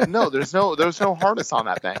 No, there's no harness on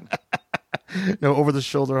that thing. No over the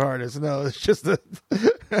shoulder harness. No, it's just a.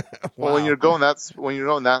 Wow. Well, when you're going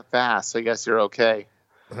that fast, I guess you're okay.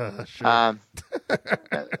 Sure. And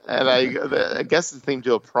I guess it's themed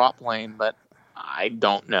to a prop plane, but I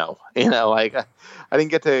don't know. I didn't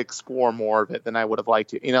get to explore more of it than I would have liked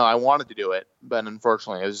to. I wanted to do it, but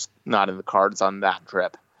unfortunately, it was not in the cards on that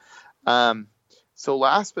trip. So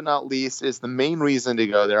last but not least is the main reason to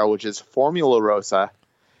go there, which is Formula Rossa,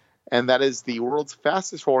 and that is the world's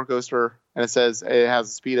fastest roller coaster. And it says it has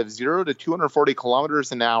a speed of 0 to 240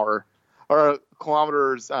 kilometers an hour, or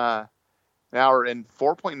kilometers an hour in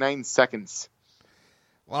 4.9 seconds.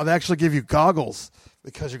 Wow, they actually give you goggles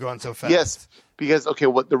because you're going so fast. Yes, because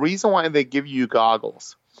the reason why they give you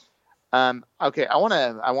goggles. I want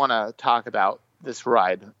to talk about this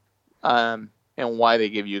ride, and why they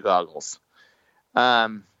give you goggles.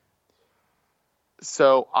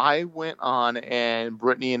 So I went on, and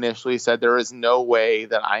Brittany initially said there is no way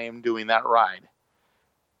that I am doing that ride.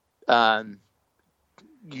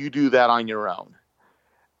 You do that on your own.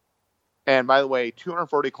 And by the way,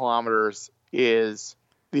 240 kilometers is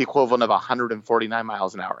the equivalent of 149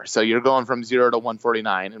 miles an hour. So you're going from 0 to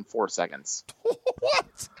 149 in 4 seconds.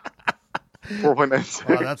 What? 4.96.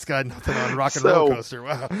 Wow, that's got nothing on Rock and Roller Coaster.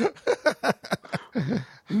 Wow.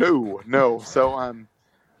 No.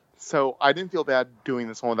 So I didn't feel bad doing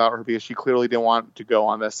this one without her, because she clearly didn't want to go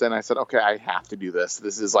on this. And I said, okay, I have to do this.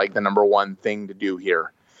 This is like the number one thing to do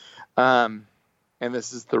here. And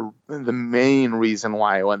this is the main reason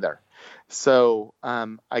why I went there. So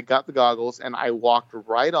I got the goggles, and I walked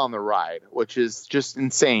right on the ride, which is just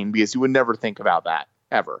insane because you would never think about that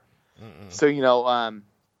ever. Mm-mm. So,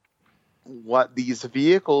 what these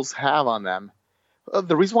vehicles have on them,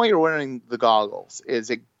 the reason why you're wearing the goggles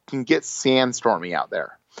is it can get sandstormy out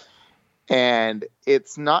there. And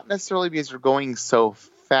it's not necessarily because you're going so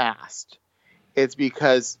fast. It's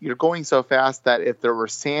because you're going so fast that if there were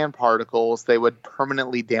sand particles, they would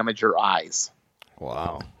permanently damage your eyes.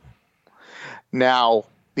 Wow. Now,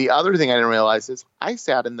 the other thing I didn't realize is I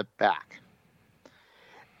sat in the back.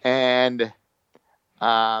 And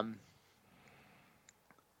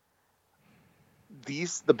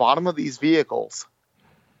the bottom of these vehicles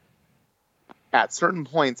at certain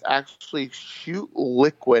points actually shoot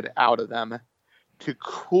liquid out of them to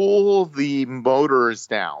cool the motors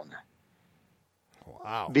down.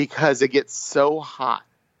 Wow. Because it gets so hot.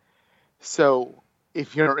 So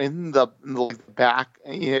if you're in the back,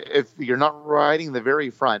 if you're not riding the very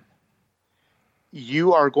front,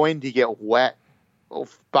 you are going to get wet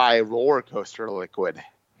by roller coaster liquid.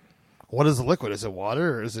 What is the liquid? Is it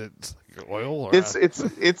water or is it oil? Or it's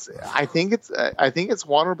I think it's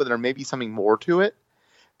water, but there may be something more to it.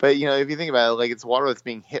 But if you think about it, like, it's water that's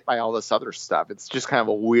being hit by all this other stuff. It's just kind of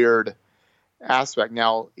a weird aspect.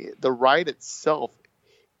 Now, the ride itself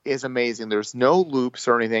is amazing. There's no loops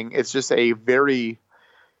or anything. It's just it's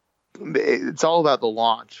all about the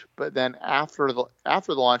launch. But then after the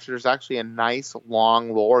launch, there's actually a nice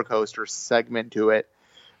long roller coaster segment to it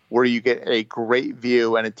where you get a great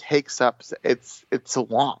view, and it takes up, it's so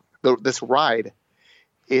long. This ride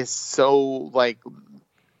is so, like,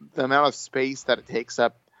 the amount of space that it takes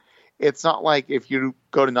up. It's not like if you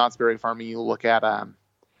go to Knott's Berry Farm and you look at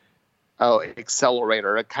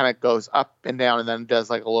Accelerator. It kind of goes up and down and then does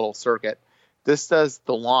like a little circuit. This does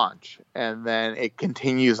the launch, and then it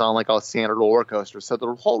continues on like a standard roller coaster. So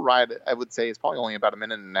the whole ride, I would say, is probably only about a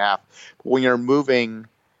minute and a half. But when you're moving,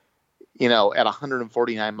 at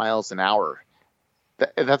 149 miles an hour,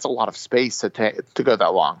 that's a lot of space to go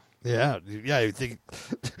that long. Yeah. You'd think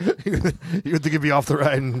you'd be off the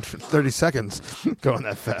ride in 30 seconds going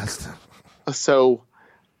that fast. So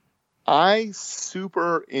I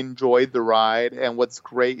super enjoyed the ride, and what's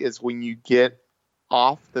great is when you get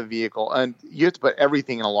off the vehicle, and you have to put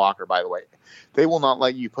everything in a locker, by the way. They will not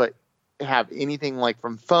let you have anything like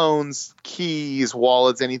from phones, keys,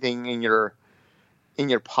 wallets, anything in your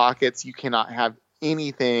pockets. You cannot have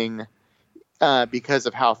anything because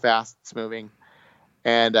of how fast it's moving.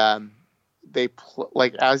 And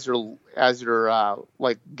like as you're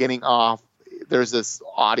like getting off, there's this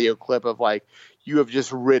audio clip of like, you have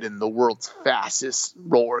just ridden the world's fastest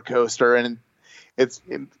roller coaster, and it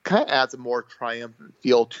kind of adds a more triumphant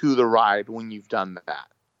feel to the ride when you've done that.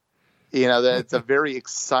 That it's a very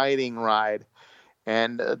exciting ride.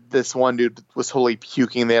 And this one dude was totally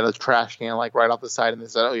puking. They had a trash can like right off the side, and they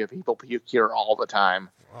said, "Oh, yeah, people puke here all the time."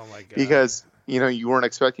 Oh my god! Because you weren't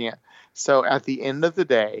expecting it. So at the end of the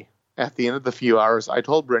day, at the end of the few hours, I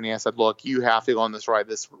told Brittany, I said, "Look, you have to go on this ride.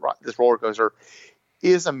 This roller coaster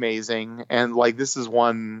is amazing, and like this is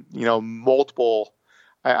one, multiple."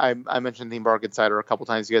 I mentioned Theme Park Insider a couple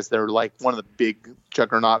times because they're like one of the big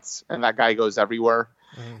juggernauts, and that guy goes everywhere.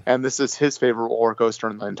 And this is his favorite roller coaster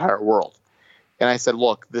in the entire world. And I said,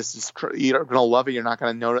 "Look, this is you're going to love it. You're not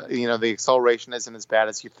going to know, the acceleration isn't as bad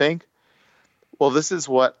as you think." Well, this is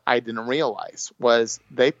what I didn't realize was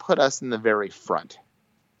they put us in the very front.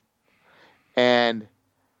 And,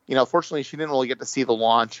 fortunately, she didn't really get to see the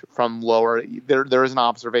launch from lower. There is an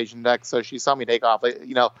observation deck, so she saw me take off.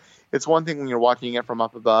 It's one thing when you're watching it from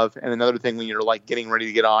up above, and another thing when you're like getting ready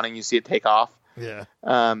to get on and you see it take off. Yeah.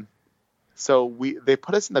 So they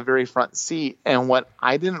put us in the very front seat, and what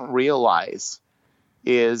I didn't realize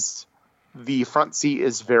is the front seat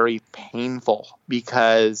is very painful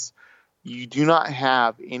because you do not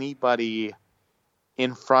have anybody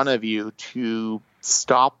in front of you to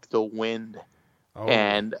stop the wind. Oh.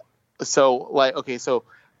 And so so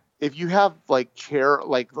if you have like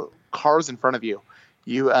cars in front of you,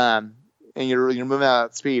 and you're moving at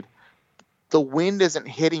that speed, the wind isn't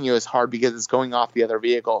hitting you as hard because it's going off the other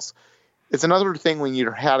vehicles. It's another thing when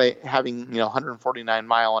you're having 149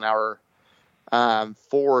 mile an hour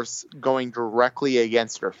force going directly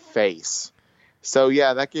against her face. So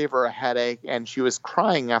yeah, that gave her a headache, and she was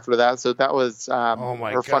crying after that. So that was oh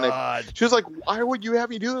my her fun. God. She was like, "Why would you have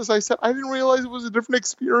me do this?" I said, "I didn't realize it was a different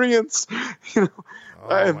experience." Oh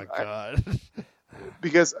my God.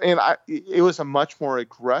 Because it was a much more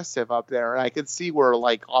aggressive up there, and I could see where,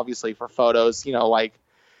 like, obviously for photos, like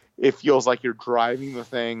it feels like you're driving the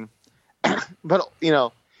thing, but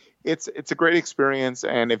it's a great experience,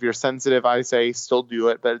 and if you're sensitive, I say still do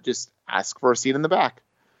it, but just ask for a seat in the back.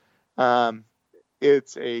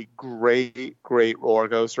 It's a great roller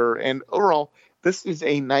coaster, and overall, this is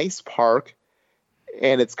a nice park,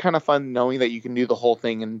 and it's kind of fun knowing that you can do the whole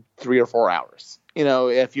thing in 3 or 4 hours.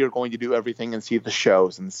 If you're going to do everything and see the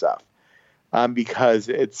shows and stuff, because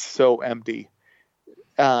it's so empty.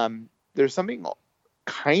 There's something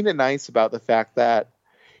kind of nice about the fact that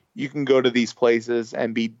you can go to these places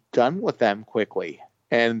and be done with them quickly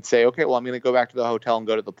and say, okay, well, I'm going to go back to the hotel and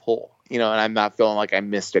go to the pool. and I'm not feeling like I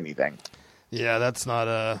missed anything. Yeah, that's not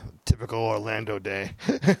a typical Orlando day,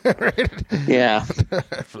 right? Yeah.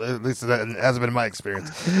 At least that hasn't been my experience.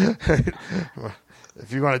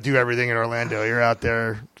 If you want to do everything in Orlando, you're out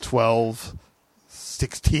there 12,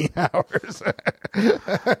 16 hours.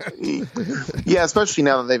 Yeah, especially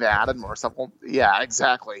now that they've added more stuff. Well, yeah,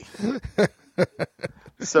 exactly.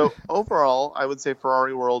 So overall, I would say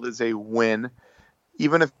Ferrari World is a win,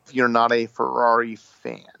 even if you're not a Ferrari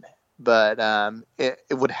fan. But it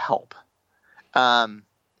would help.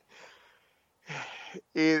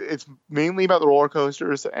 It's mainly about the roller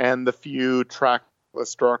coasters and the few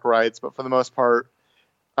trackless dark rides, but for the most part,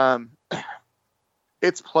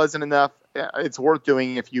 it's pleasant enough. It's worth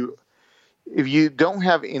doing if you don't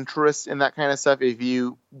have interest in that kind of stuff. If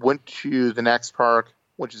you went to the next park,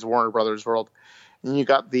 which is Warner Brothers World, and you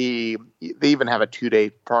got they even have a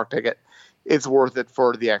 2-day park ticket, it's worth it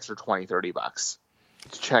for the extra $20-$30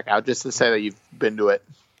 to check out, just to say that you've been to it.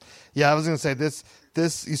 Yeah, I was going to say this,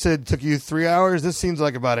 you said it took you 3 hours. This seems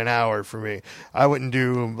like about an hour for me. I wouldn't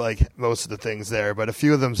do like most of the things there, but a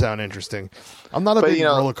few of them sound interesting. I'm not a big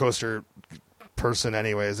roller coaster person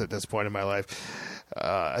anyways at this point in my life.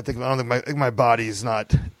 I don't think my body's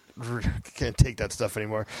can't take that stuff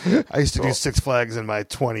anymore. I used to do Six Flags in my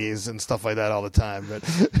 20s and stuff like that all the time,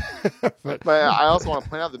 but I also want to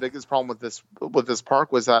point out the biggest problem with this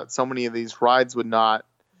park was that so many of these rides would not,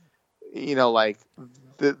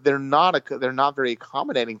 they're not very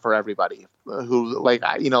accommodating for everybody who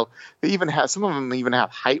they even have, some of them even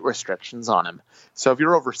have height restrictions on them. So if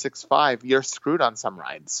you're over 6'5", you're screwed on some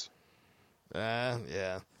rides.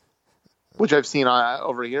 Yeah. Which I've seen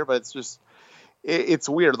over here, but it's just, it's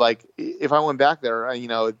weird. Like if I went back there,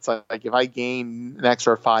 it's like if I gain an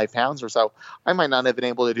extra 5 pounds or so, I might not have been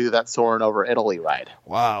able to do that soaring over Italy ride.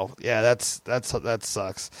 Wow. Yeah. That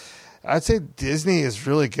sucks. I'd say Disney is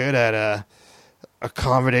really good at,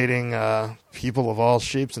 accommodating people of all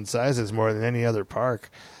shapes and sizes more than any other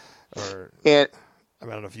park. I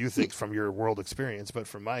don't know if you think from your world experience, but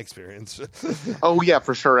from my experience. Oh yeah,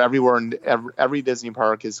 for sure. Everywhere in every Disney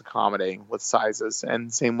park is accommodating with sizes,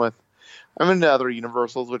 and same with. I'm into other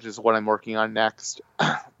Universals, which is what I'm working on next.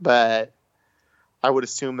 But I would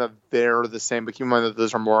assume that they're the same. But keep in mind that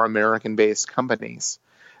those are more American-based companies.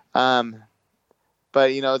 But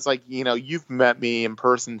it's like you've met me in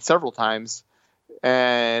person several times.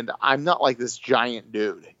 And I'm not like this giant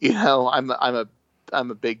dude, I'm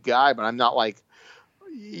a big guy, but I'm not like,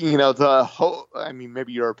 the whole,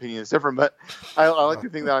 maybe your opinion is different, but I like to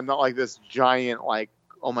think that I'm not like this giant, like,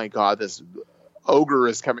 oh my God, this ogre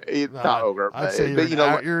is coming. Not ogre. I'd say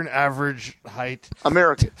you're an average height.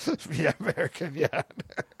 American. Yeah. American. Yeah.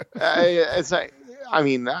 It's like,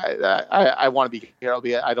 I want to be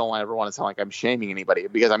careful. I don't ever want to sound like I'm shaming anybody,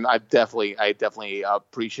 because I definitely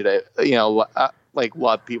appreciate it.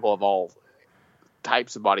 Love people of all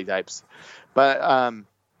types of body types, but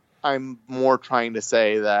I'm more trying to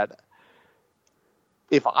say that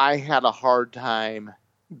if I had a hard time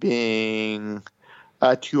being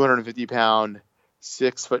a 250-pound,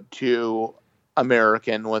 6'2"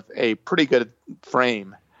 American with a pretty good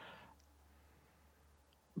frame,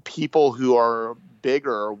 people who are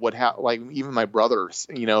bigger would have, like even my brothers,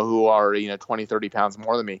 who are 20, 30 pounds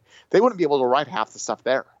more than me, they wouldn't be able to ride half the stuff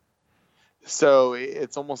there. So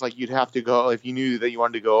it's almost like you'd have to go, if you knew that you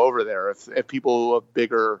wanted to go over there, if people of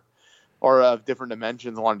bigger or of different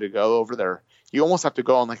dimensions wanted to go over there, you almost have to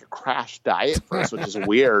go on like a crash diet first, which is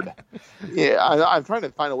weird. Yeah, I'm trying to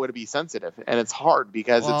find a way to be sensitive, and it's hard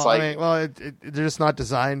because it's like, they're just not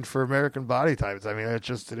designed for American body types.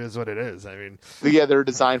 it is what it is. Yeah, they're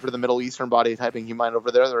designed for the Middle Eastern body typing. You mind over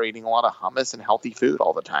there, they're eating a lot of hummus and healthy food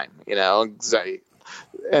all the time.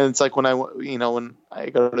 And it's like when I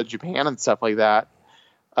go to Japan and stuff like that,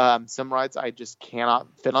 some rides I just cannot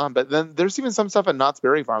fit on. But then there's even some stuff at Knott's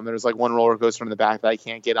Berry Farm. There's like one roller coaster in the back that I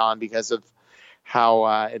can't get on because of how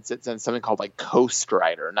it's in something called like Coast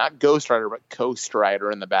Rider, not Ghost Rider, but Coast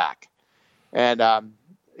Rider in the back. And I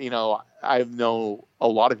know a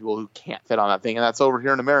lot of people who can't fit on that thing, and that's over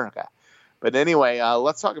here in America. But anyway,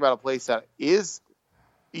 let's talk about a place that is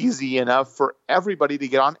easy enough for everybody to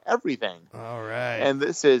get on everything. All right. And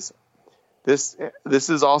this is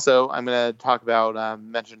also, I'm going to talk about,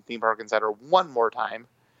 mention Theme Park Insider one more time.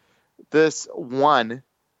 This won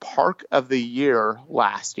Park of the Year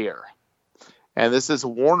last year. And this is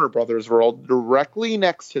Warner Brothers World, directly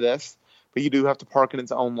next to this, but you do have to park in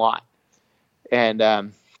its own lot.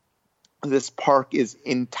 And this park is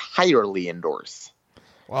entirely indoors.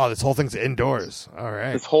 Wow, this whole thing's indoors. All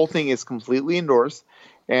right. This whole thing is completely indoors.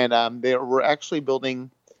 And they were actually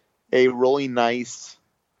building a really nice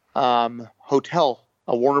hotel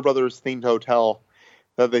Warner Brothers themed hotel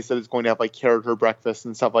that they said is going to have like character breakfast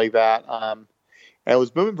and stuff like that. And it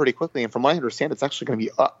was moving pretty quickly. And from what I understand, it's actually going to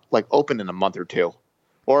be open in a month or two.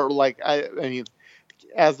 Or I mean,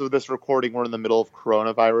 as of this recording, we're in the middle of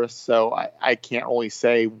coronavirus, so I can't really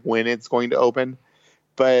say when it's going to open.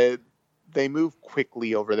 But they move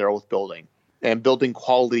quickly over there with building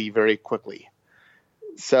quality very quickly.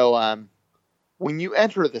 So when you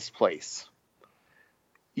enter this place,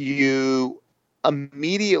 you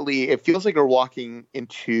immediately, it feels like you're walking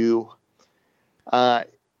into, I'm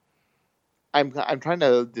trying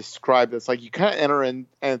to describe this. Like, you kind of enter in,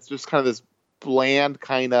 and it's just kind of this bland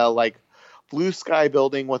kind of like blue sky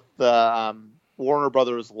building with the Warner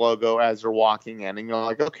Brothers logo as you're walking in, and you're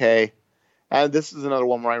like, okay. And this is another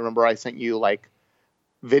one where I remember I sent you like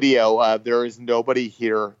video. There is nobody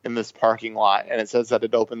here in this parking lot, and it says that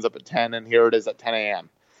it opens up at 10, and here it is at 10 a.m.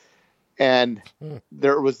 And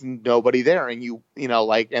there was nobody there, and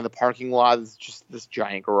and the parking lot is just this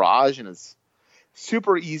giant garage, and it's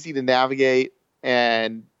super easy to navigate,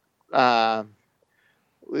 and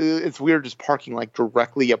it's weird just parking like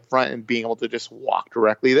directly up front and being able to just walk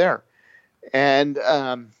directly there. And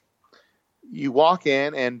you walk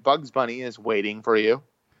in, and Bugs Bunny is waiting for you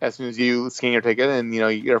as soon as you scan your ticket, and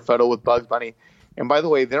you get a photo with Bugs Bunny. And by the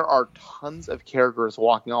way, there are tons of characters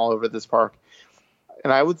walking all over this park.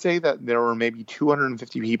 And I would say that there were maybe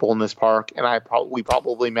 250 people in this park, and we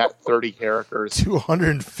probably met 30 characters.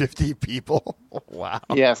 250 people? Wow.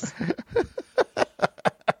 Yes.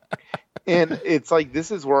 And it's like, this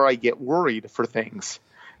is where I get worried for things,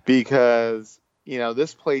 because,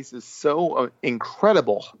 this place is so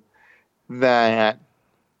incredible that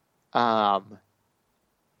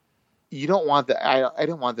you don't want that. I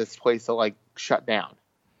don't want this place to like shut down.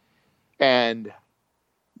 And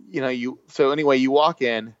so anyway, you walk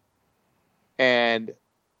in, and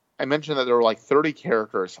I mentioned that there were like 30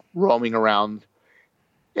 characters roaming around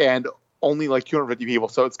and only like 250 people.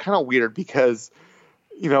 So it's kind of weird because,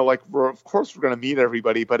 of course we're going to meet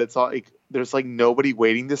everybody, but it's like, there's like nobody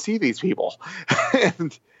waiting to see these people.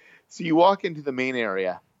 And so you walk into the main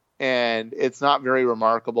area, and it's not very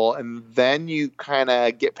remarkable. And then you kind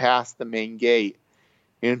of get past the main gate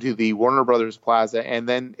into the Warner Brothers Plaza, and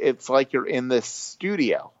then it's like you're in this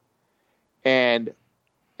studio, and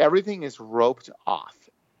everything is roped off.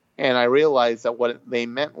 And I realized that what they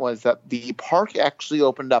meant was that the park actually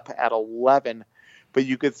opened up at 11, but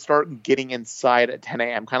you could start getting inside at 10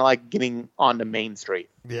 a.m., kind of like getting onto Main Street.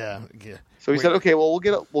 Yeah. So we said, okay, well,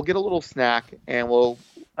 we'll get a little snack, and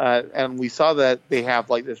and we saw that they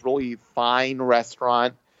have like this really fine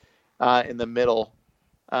restaurant in the middle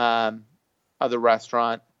of the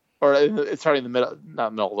restaurant, or it's starting in the middle,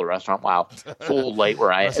 not middle of the restaurant. Wow, it's a little late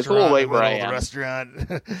where I am. It's a little late where I am. Restaurant.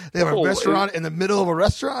 They have a restaurant in the middle of a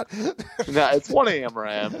restaurant. No, it's 1 a.m. where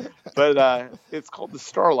I am, but it's called the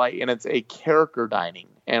Starlight, and it's a character dining.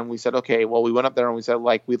 And we said, okay, well, we went up there and we said,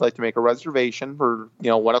 like, we'd like to make a reservation for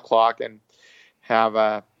 1 o'clock and have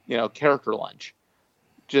a character lunch.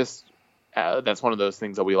 Just that's one of those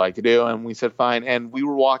things that we like to do. And we said, fine. And we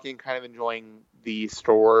were walking, kind of enjoying the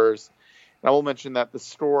stores. And I will mention that the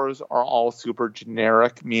stores are all super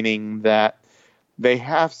generic, meaning that they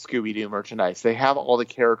have Scooby-Doo merchandise. They have all the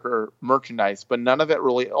character merchandise, but none of it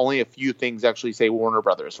really, only a few things actually say Warner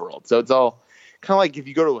Brothers World. So it's all kind of like if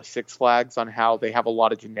you go to a Six Flags on how they have a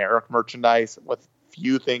lot of generic merchandise with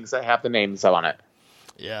few things that have the names on it.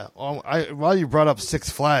 Yeah. Well, while you brought up Six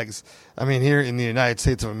Flags, I mean, here in the United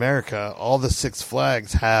States of America, all the Six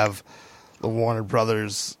Flags have the Warner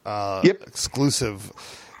Brothers exclusive,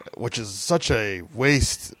 which is such a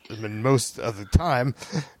waste. I mean, most of the time,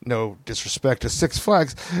 no disrespect to Six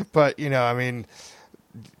Flags, but I mean,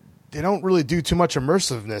 they don't really do too much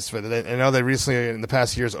immersiveness with it. I know they recently, in the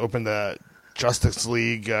past years, opened the Justice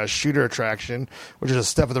League shooter attraction, which is a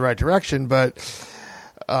step in the right direction, but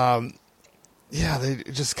yeah, they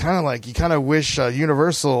just kind of like, you kind of wish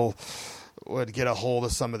Universal would get a hold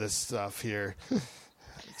of some of this stuff here.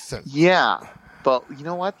 Yeah, but you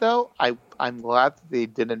know what though? I'm glad that they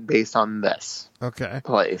didn't based on this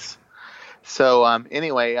place. So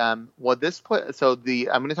anyway, what this place? So I'm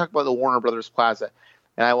going to talk about the Warner Brothers Plaza,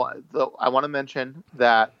 and I want to mention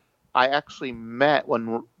that I actually met,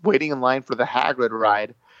 when waiting in line for the Hagrid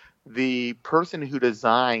ride, the person who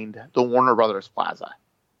designed the Warner Brothers Plaza.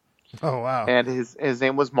 Oh, wow. And his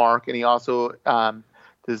name was Mark, and he also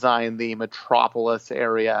designed the Metropolis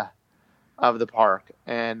area of the park.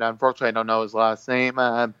 And unfortunately, I don't know his last name.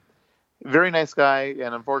 Very nice guy,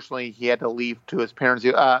 and unfortunately, he had to leave to his parents,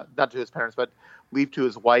 not to his parents, but leave to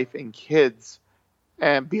his wife and kids,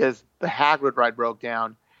 and because the Hagrid ride broke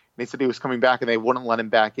down, They said he was coming back, and they wouldn't let him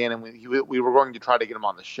back in, and we were going to try to get him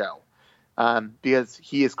on the show because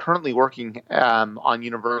he is currently working on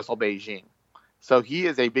Universal Beijing. So he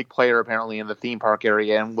is a big player apparently in the theme park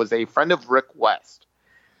area and was a friend of Rick West.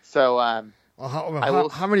 So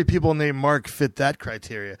how many people named Mark fit that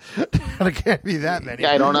criteria? There can't be that many.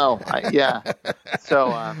 Yeah, I don't know.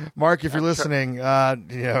 So Mark, if you're listening, we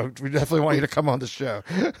definitely want you to come on the show.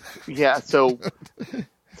 Yeah. So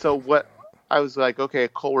what I was like, okay,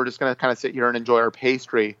 cool. We're just going to kind of sit here and enjoy our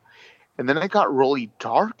pastry. And then it got really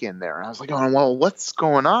dark in there. And I was like, oh, well, what's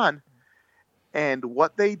going on? And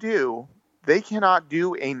what they do, they cannot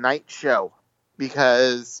do a night show,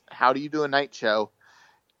 because how do you do a night show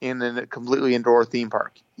in a completely indoor theme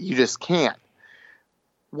park? You just can't.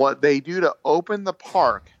 What they do to open the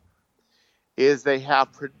park is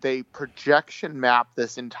they projection map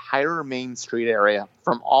this entire Main Street area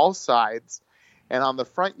from all sides. And on the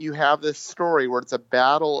front, you have this story where it's a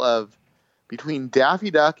battle between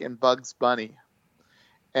Daffy Duck and Bugs Bunny.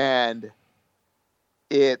 And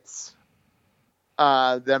it's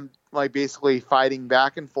them like basically fighting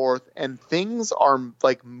back and forth, and things are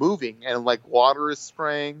like moving, and like water is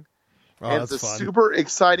spraying. And it's a super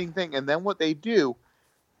exciting thing. And then what they do,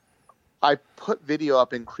 I put video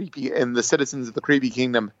up in the Citizens of the Creepy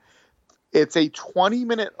Kingdom. It's a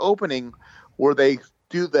 20-minute opening where they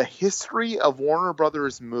do the history of Warner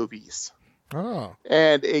Brothers movies. Oh.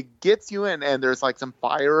 And it gets you in, and there's like some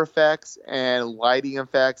fire effects and lighting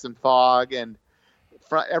effects and fog and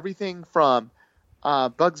everything from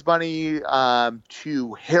Bugs Bunny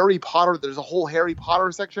to Harry Potter. There's a whole Harry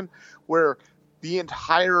Potter section where the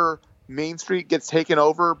entire Main Street gets taken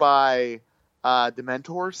over by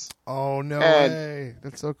Dementors. Oh, no way.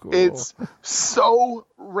 That's so cool. It's so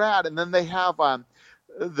rad. And then they have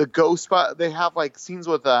the ghost spot. They have like scenes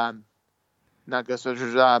with not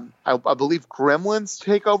Ghostbusters. I believe Gremlins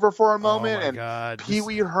take over for a moment. Oh my and God.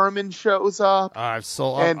 Pee-wee Herman shows up. I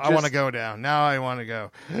want to go down. Now I want to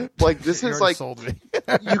go. Like this is like sold me.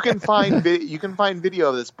 you can find video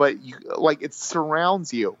of this, but it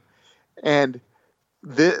surrounds you. And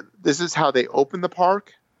this is how they open the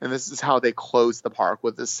park, and this is how they close the park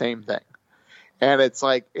with the same thing. And it's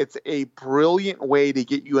a brilliant way to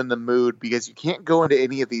get you in the mood, because you can't go into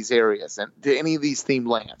any of these areas and to any of these themed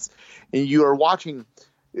lands. And you are watching,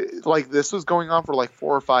 like this was going on for like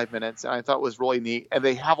 4 or 5 minutes, and I thought it was really neat. And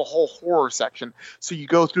they have a whole horror section. So you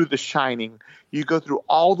go through The Shining, you go through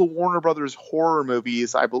all the Warner Brothers horror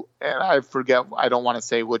movies. And I forget, I don't want to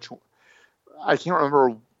say which, I can't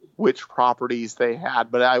remember which properties they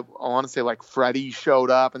had, but I want to say like Freddy showed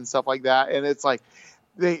up and stuff like that. And it's like,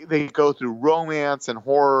 they go through romance and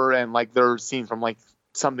horror, and like they're scenes from like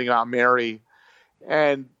Something About Mary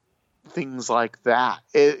and things like that.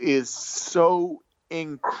 It is so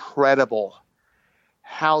incredible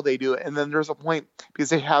how they do it. And then there's a point, because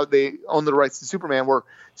they own the rights to Superman, where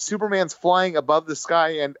Superman's flying above the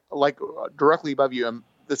sky and like directly above you, and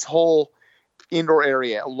this whole indoor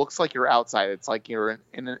area, it looks like you're outside. It's like you're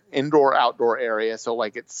in an indoor outdoor area, so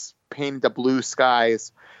like it's painted to blue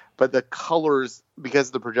skies. But the colors, because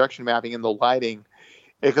of the projection mapping and the lighting,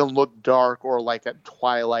 it can look dark or like at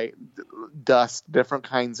twilight, dusk, different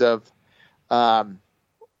kinds of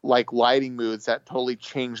like lighting moods that totally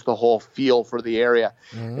change the whole feel for the area.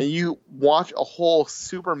 Mm-hmm. And you watch a whole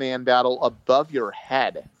Superman battle above your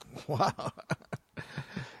head. Wow.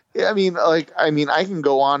 I mean, I can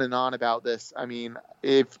go on and on about this. I mean,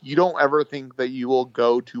 if you don't ever think that you will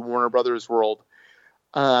go to Warner Brothers World,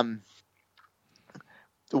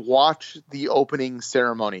 watch the opening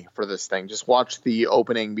ceremony for this thing. Just watch the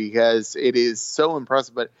opening, because it is so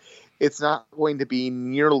impressive, but it's not going to be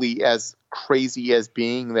nearly as crazy as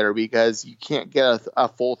being there, because you can't get a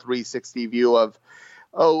full 360 view of,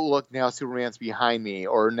 oh, look, now Superman's behind me,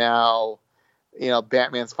 or now,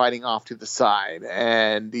 Batman's fighting off to the side,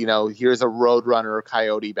 and, here's a Roadrunner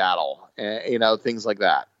Coyote battle, and, things like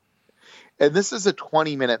that. And this is a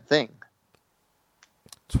 20-minute thing.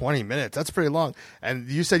 20 minutes. That's pretty long. And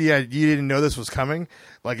you said you didn't know this was coming?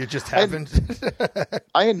 Like it just happened?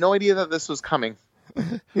 I had no idea that this was coming.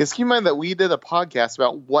 Because keep in mind that we did a podcast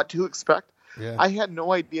about what to expect. Yeah. I had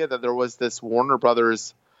no idea that there was this Warner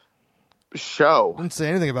Brothers show. I didn't say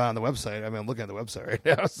anything about it on the website. I mean, I'm looking at the website right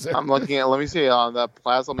now. So. I'm looking at, let me see on the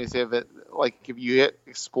plaza. Let me see if you hit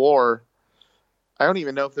explore, I don't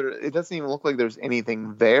even know if it doesn't even look like there's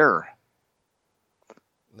anything there.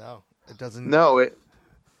 No, it doesn't. No,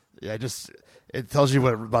 yeah, it tells you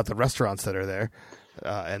about the restaurants that are there,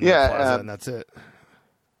 and the plaza, and that's it.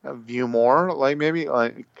 A view more, like maybe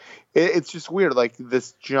like it's just weird. Like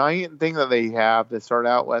this giant thing that they have to start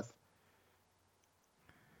out with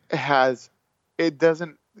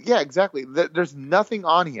Yeah, exactly. There's nothing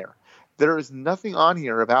on here. There is nothing on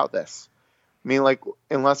here about this. I mean, like,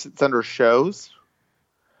 unless it's under shows.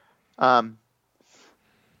 I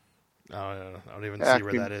don't even see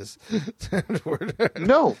where that is.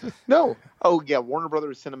 No. Oh, yeah, Warner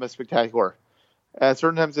Brothers Cinema Spectacular. At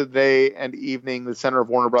certain times of the day and evening, the center of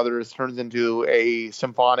Warner Brothers turns into a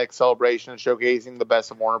symphonic celebration showcasing the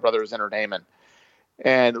best of Warner Brothers entertainment.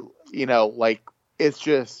 And, you know, like, it's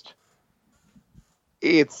just,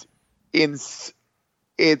 it's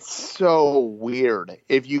so weird.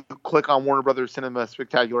 If you click on Warner Brothers Cinema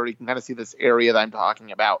Spectacular, you can kind of see this area that I'm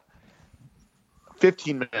talking about.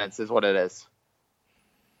 15 minutes is what it is.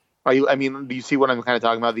 Do you see what I'm kind of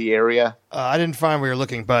talking about? The area. I didn't find where you're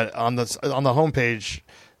looking, but on the homepage,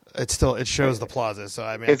 it shows the plaza. So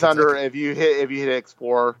I mean, it's under if you hit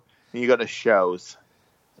Explore and you go to shows.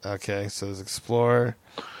 Okay, so there's Explore.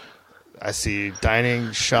 I see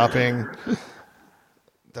dining, shopping.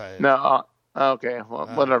 No. Okay, well,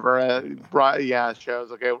 whatever. Yeah,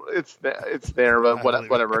 shows. Okay, it's there, but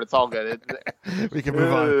whatever. It's all good. We can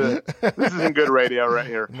move on. This isn't good radio right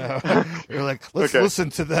here. No, you're like, let's listen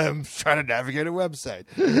to them trying to navigate a website.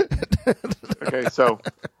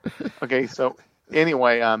 Okay, so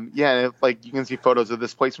anyway, yeah, like you can see photos of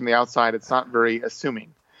this place from the outside. It's not very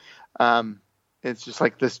assuming. It's just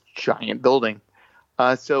like this giant building.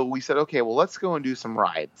 So we said, okay, well, let's go and do some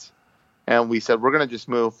rides. And we said, we're going to just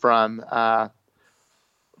move from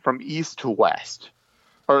east to west.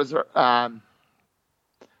 Or is there, kind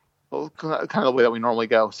of the way that we normally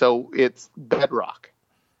go. So it's Bedrock.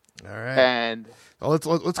 All right. And let's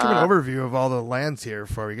give an overview of all the lands here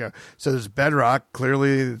before we go. So there's Bedrock.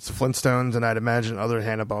 Clearly, it's Flintstones, and I'd imagine other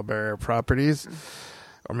Hanna-Barbera properties.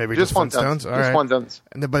 Or maybe just Flintstones. All right. Flintstones.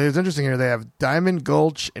 But it's interesting here. They have Diamond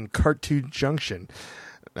Gulch and Cartoon Junction.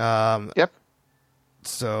 Yep.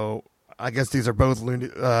 So I guess these are both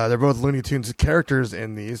they're both Looney Tunes characters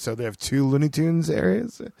in these. So they have two Looney Tunes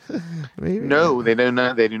areas. Maybe? No, they do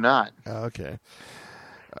not. They do not. Oh, okay.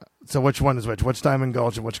 So which one is which? What's Diamond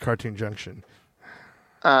Gulch and what's Cartoon Junction?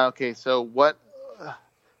 Okay, so what?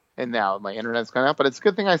 And now my internet's gone out, but it's a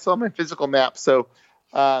good thing I still have my physical map. So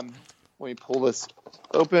let me pull this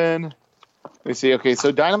open. Let me see. Okay,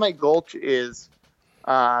 so Dynamite Gulch is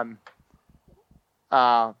let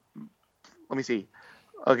me see.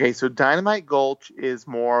 Okay, so Dynamite Gulch is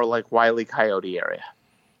more like Wile E. Coyote area.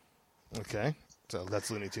 Okay, so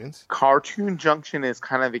that's Looney Tunes. Cartoon Junction is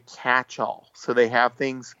kind of a catch-all. So they have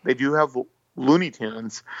things. They do have Looney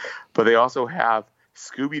Tunes, but they also have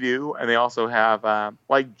Scooby-Doo, and they also have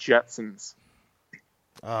like Jetsons.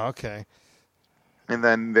 Oh, okay. And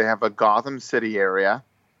then they have a Gotham City area,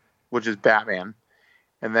 which is Batman,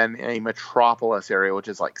 and then a Metropolis area, which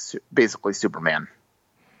is like basically Superman.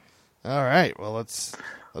 All right. Well, let's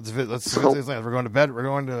we're going to bed. We're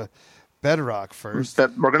going to Bedrock first. We're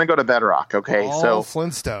going to go to Bedrock. Okay. All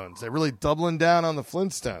Flintstones. They're really doubling down on the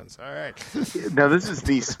Flintstones. All right. Now this is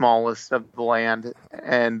the smallest of the land,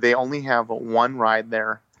 and they only have one ride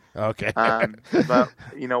there. Okay. But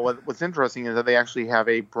you know what's interesting is that they actually have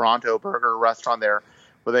a Bronto Burger restaurant there,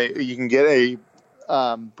 where you can get a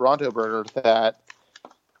Bronto Burger that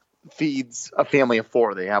feeds a family of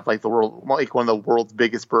four. They have like one of the world's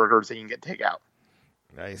biggest burgers that you can get takeout.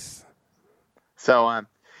 Nice. So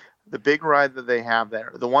the big ride that they have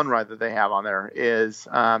there, the one ride that they have on there is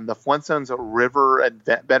the Flintstones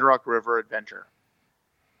Bedrock River Adventure.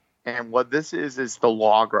 And what this is the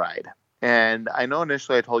log ride. And I know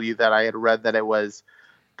initially I told you that I had read that it was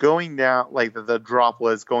going down, like the drop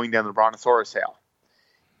was going down the Brontosaurus Hill.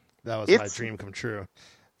 That was my dream come true.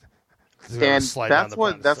 And that's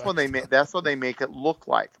what they make it look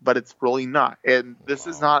like, but it's really not. And this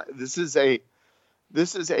is not. This is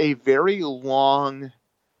a very long.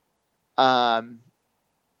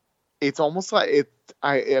 It's almost like it.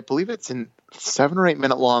 I believe it's a 7 or 8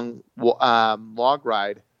 minute long log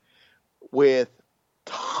ride with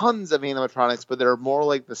tons of animatronics, but they're more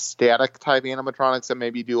like the static type animatronics that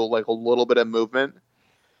maybe do like a little bit of movement.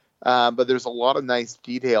 But there's a lot of nice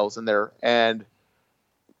details in there, and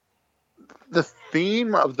the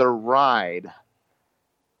theme of the ride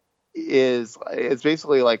is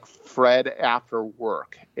basically like Fred after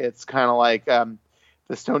work. It's kind of like the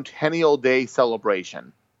Centennial Day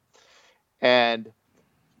celebration, and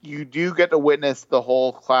you do get to witness the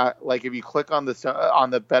whole class. Like if you click on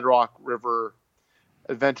the Bedrock River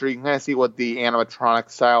Adventure, you can kind of see what the animatronic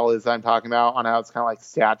style is I'm talking about, on how it's kind of like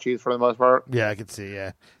statues for the most part. Yeah, I can see.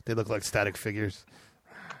 Yeah, they look like static figures.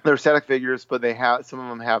 They're static figures, but some of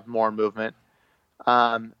them have more movement.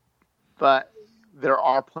 But there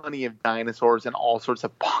are plenty of dinosaurs and all sorts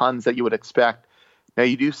of puns that you would expect Now,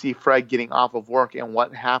 you do see Fred getting off of work, and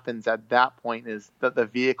what happens at that point is that the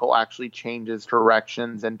vehicle actually changes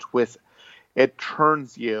directions and twists. It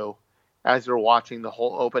turns you as you're watching the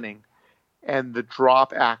whole opening. And the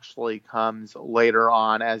drop actually comes later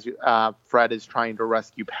on as Fred is trying to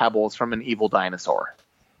rescue Pebbles from an evil dinosaur.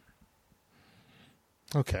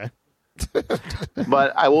 Okay.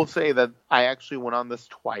 But I will say that I actually went on this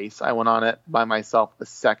twice. I went on it by myself the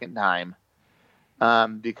second time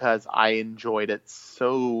because I enjoyed it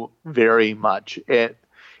so very much.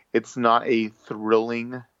 It's not a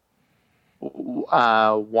thrilling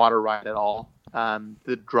water ride at all.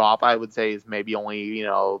 The drop, I would say, is maybe only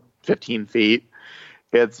 15 feet.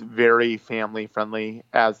 It's very family friendly,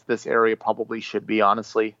 as this area probably should be,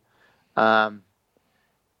 honestly. But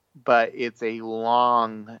it's very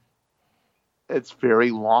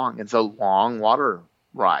long. It's a long water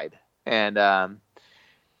ride. And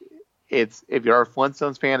if you're a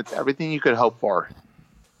Flintstones fan, it's everything you could hope for.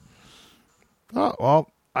 Oh,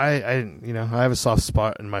 well, I have a soft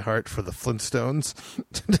spot in my heart for the Flintstones.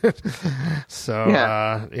 So,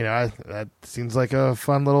 yeah. That seems like a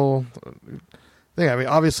fun little thing. I mean,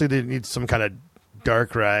 obviously they need some kind of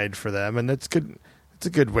dark ride for them, and it's good. It's a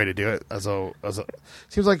good way to do it.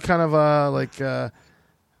 Seems like kind of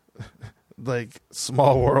like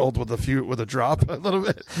Small World with a drop a little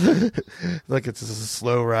bit. Like it's just a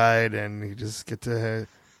slow ride, and you just get to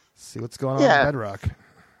see what's going on in Bedrock.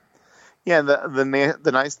 Yeah,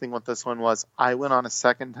 the nice thing with this one was I went on a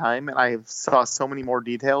second time, and I saw so many more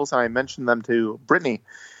details, and I mentioned them to Brittany,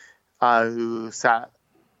 who sat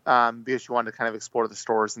because she wanted to kind of explore the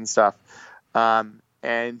stores and stuff,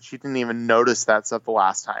 and she didn't even notice that stuff the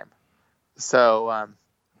last time. So,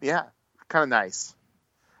 kind of nice.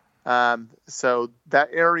 So that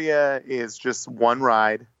area is just one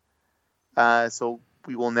ride. So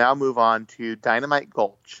we will now move on to Dynamite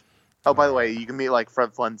Gulch. Oh, by the way, you can meet like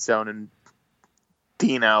Fred Flintstone and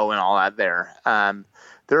Dino and all that there.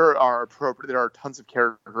 There are tons of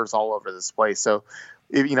characters all over this place. So,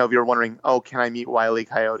 if you're wondering, can I meet Wile E.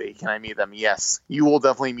 Coyote? Can I meet them? Yes, you will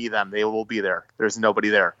definitely meet them. They will be there. There's nobody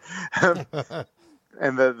there.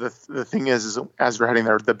 And the thing is as we're heading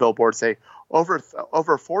there, the billboards say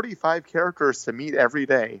over 45 characters to meet every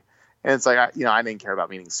day. And it's like, I didn't care about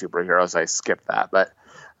meeting superheroes. I skipped that. But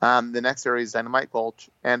the next area is Dynamite Gulch.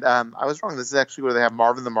 And I was wrong. This is actually where they have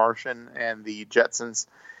Marvin the Martian and the Jetsons.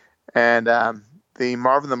 And the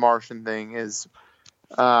Marvin the Martian thing is,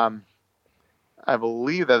 I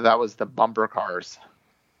believe that was the bumper cars.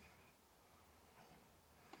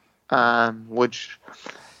 Which...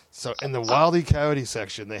 So in the Wile E. Coyote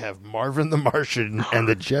section, they have Marvin the Martian and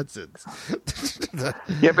the Jetsons.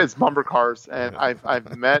 Yep, it's bumper cars, and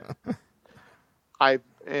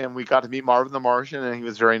and we got to meet Marvin the Martian, and he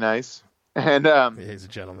was very nice. And he's a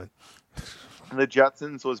gentleman. The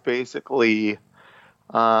Jetsons was basically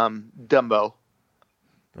Dumbo.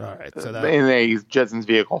 All right, so in a Jetsons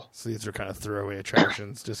vehicle. So these are kind of throwaway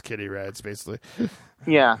attractions, just kiddie rides, basically.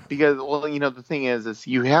 Yeah, because the thing is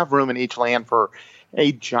you have room in each land for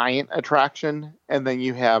a giant attraction, and then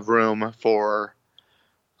you have room for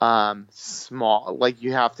small. Like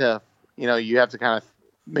you have to kind of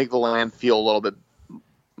make the land feel a little bit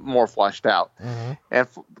more fleshed out. Mm-hmm. And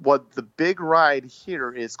what the big ride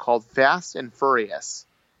here is called Fast and Furious.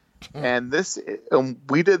 And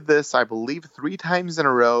we did this, I believe, 3 times in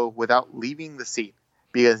a row without leaving the seat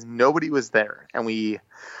because nobody was there. And we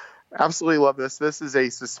absolutely love this. This is a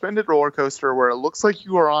suspended roller coaster where it looks like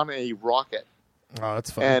you are on a rocket. Oh,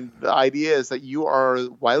 that's fun. And the idea is that you are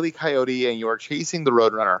Wile E. Coyote and you are chasing the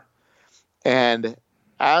Roadrunner. And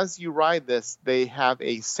as you ride this, they have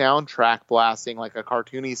a soundtrack blasting, like a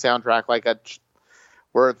cartoony soundtrack,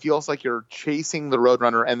 where it feels like you're chasing the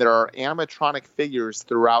Roadrunner, and there are animatronic figures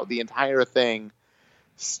throughout the entire thing,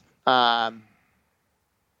 kind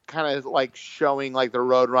of like showing like the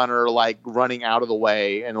Roadrunner like running out of the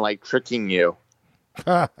way and like tricking you.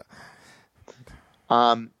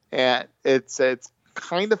 And it's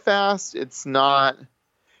kind of fast. It's not.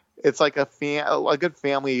 It's like a good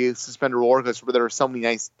family suspended roller coaster, but there are so many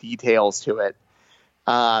nice details to it.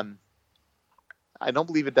 I don't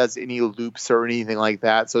believe it does any loops or anything like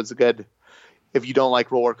that. So it's good if you don't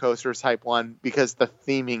like roller coasters type 1, because the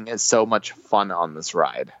theming is so much fun on this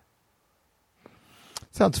ride.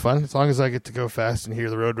 Sounds fun. As long as I get to go fast and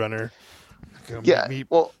hear the Roadrunner.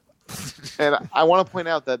 Well, and I want to point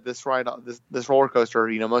out that this ride, this roller coaster,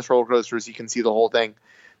 most roller coasters, you can see the whole thing.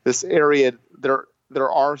 This area, there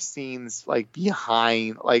are scenes like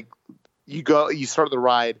behind, like you start the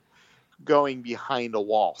ride going behind a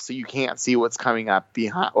wall, so you can't see what's coming up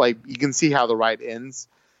behind. Like you can see how the ride ends,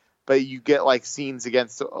 but you get like scenes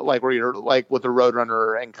against like where you're like with the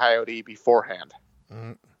Roadrunner and Coyote beforehand.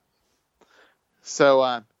 Mm-hmm.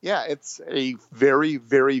 So yeah, it's a very,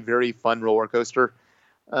 very, very fun roller coaster.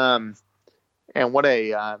 And what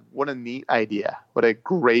a neat idea. What a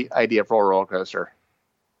great idea for a roller coaster.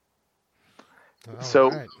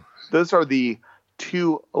 Right. Those are the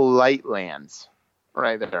 2 light lands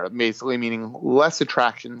right there, basically meaning less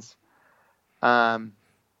attractions.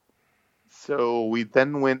 So we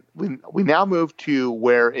now move to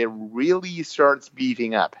where it really starts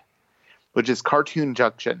beefing up, which is Cartoon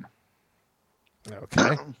Junction.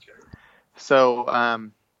 Okay. So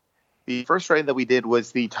the first ride that we did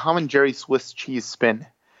was the Tom and Jerry Swiss Cheese Spin.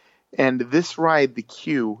 And this ride, the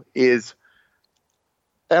queue, is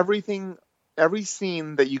every scene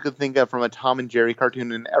that you could think of from a Tom and Jerry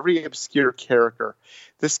cartoon and every obscure character.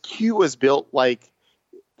 This queue was built like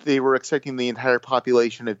they were expecting the entire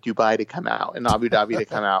population of Dubai to come out and Abu Dhabi to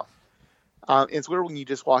come out. It's weird when you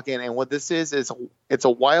just walk in, and what this is it's a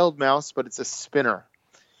wild mouse, but it's a spinner.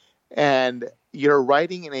 And you're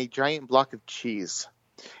riding in a giant block of cheese.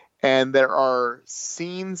 And there are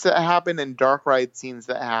scenes that happen and dark ride scenes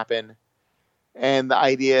that happen. And the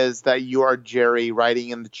idea is that you are Jerry riding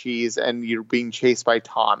in the cheese and you're being chased by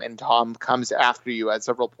Tom. And Tom comes after you at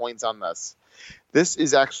several points on this. This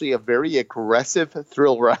is actually a very aggressive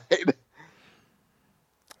thrill ride.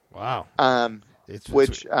 Wow. It's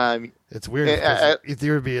weird. If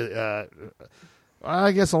there would be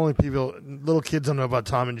I guess only little kids don't know about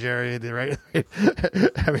Tom and Jerry, right?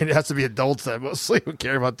 I mean, it has to be adults that mostly would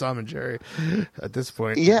care about Tom and Jerry at this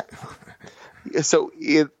point. Yeah. So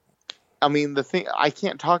the thing I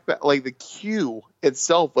can't talk about, like the queue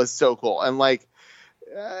itself was so cool, and like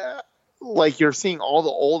you're seeing all the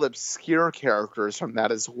old obscure characters from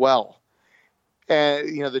that as well, and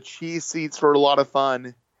the cheese seats were a lot of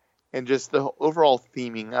fun, and just the overall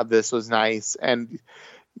theming of this was nice, and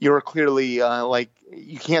you're clearly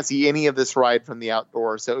you can't see any of this ride from the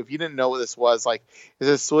outdoors. So if you didn't know what this was, like it's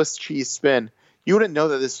a Swiss cheese spin, you wouldn't know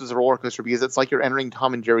that this was a roller coaster because it's like you're entering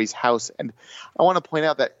Tom and Jerry's house. And I want to point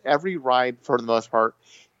out that every ride, for the most part,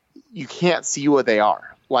 you can't see what they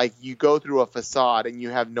are. Like you go through a facade and you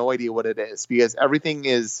have no idea what it is because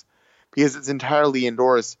because it's entirely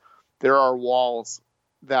indoors. There are walls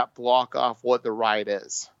that block off what the ride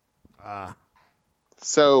is.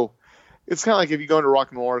 So it's kind of like if you go into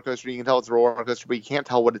Rock and Roller Coaster, you can tell it's a roller coaster, but you can't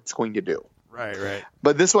tell what it's going to do. Right.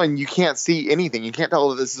 But this one, you can't see anything. You can't tell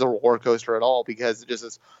that this is a roller coaster at all because it just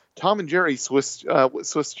says Tom and Jerry Swiss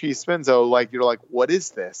Cheese Spin. So you're like, what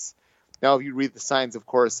is this? Now, if you read the signs, of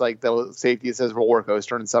course, like the safety says roller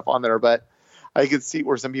coaster and stuff on there, but I could see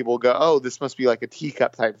where some people go, oh, this must be like a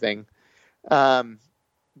teacup type thing. But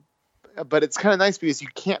it's kind of nice because you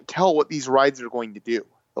can't tell what these rides are going to do.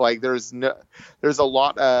 Like there's a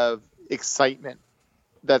lot of excitement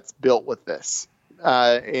that's built with this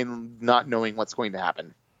in not knowing what's going to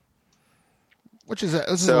happen. This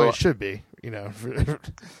is the way it should be,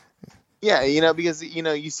 Yeah, because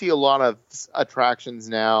you see a lot of attractions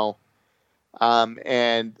now,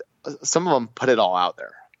 and some of them put it all out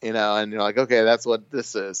there, and you're like, okay, that's what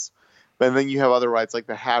this is. But then you have other rides like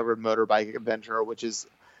the Hagrid Motorbike Adventure, which is,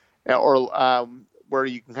 where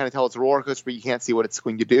you can kind of tell it's a roller coaster, but you can't see what it's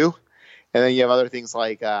going to do. And then you have other things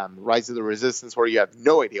like Rise of the Resistance, where you have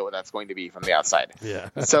no idea what that's going to be from the outside. Yeah.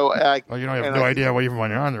 So, you don't have no idea what even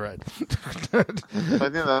when you're on the ride. I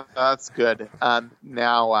think that's good.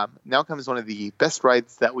 Now comes one of the best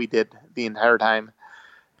rides that we did the entire time.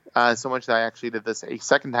 So much that I actually did this a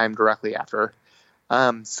second time directly after.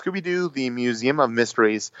 Scooby-Doo, the Museum of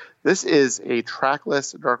Mysteries. This is a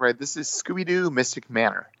trackless dark ride. This is Scooby-Doo Mystic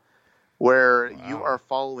Manor, where you are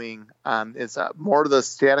following, it's more of the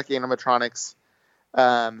static animatronics,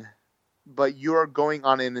 but you are going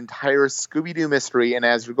on an entire Scooby-Doo mystery, and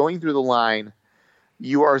as you're going through the line,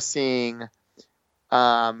 you are seeing,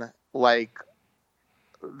 the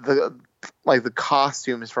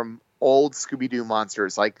costumes from old Scooby-Doo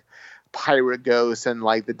monsters, like Pirate Ghost and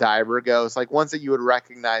like the Diver Ghost, like ones that you would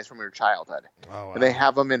recognize from your childhood. Oh, wow. And they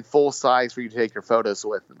have them in full size for you to take your photos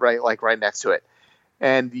with, right next to it.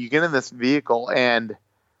 And you get in this vehicle, and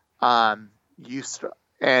you're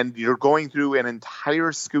going through an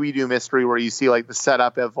entire Scooby-Doo mystery where you see like the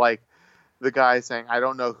setup of like the guy saying, "I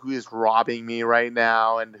don't know who is robbing me right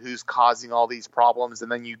now and who's causing all these problems."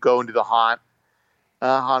 And then you go into the haunted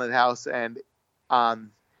house, and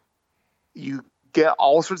you get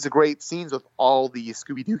all sorts of great scenes with all the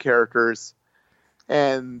Scooby-Doo characters,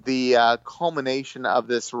 and the culmination of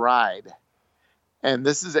this ride. And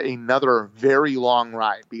this is another very long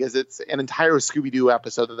ride because it's an entire Scooby-Doo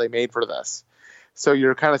episode that they made for this. So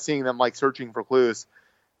you're kind of seeing them like searching for clues.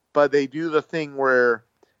 but they do the thing where,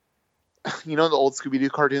 you know, the old Scooby-Doo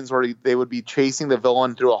cartoons where they would be chasing the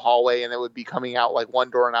villain through a hallway and it would be coming out like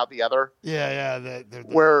one door and out the other. Yeah.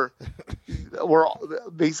 Where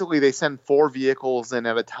basically they send 4 vehicles in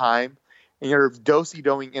at a time, and you're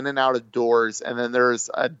do-si-doing in and out of doors, and then there's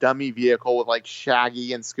a dummy vehicle with like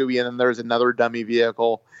Shaggy and Scooby, and then there's another dummy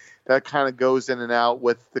vehicle that kind of goes in and out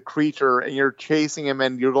with the creature, and you're chasing him,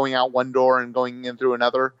 and you're going out one door and going in through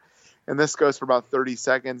another. And this goes for about 30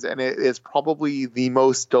 seconds, and it is probably the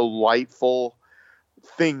most delightful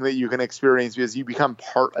thing that you can experience because you become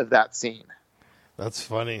part of that scene. That's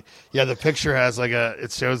funny. Yeah, the picture has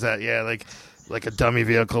it shows that, like a dummy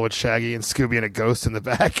vehicle with Shaggy and Scooby and a ghost in the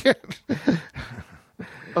back.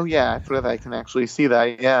 Oh yeah, I forgot that I can actually see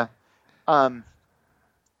that. Yeah.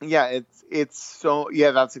 Yeah, it's so,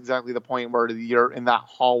 yeah, that's exactly the point where you're in that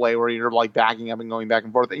hallway where you're like backing up and going back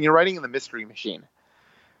and forth, and you're riding in the Mystery Machine.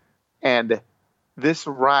 And this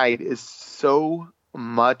ride is so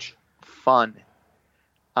much fun.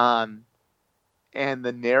 And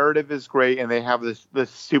the narrative is great, and they have this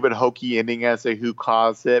stupid hokey ending as to who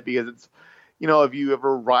caused it, because it's, you know, if you've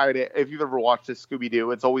ever watched a Scooby-Doo,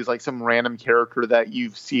 it's always like some random character that you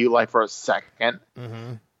see like for a second.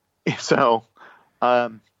 Mm-hmm. So,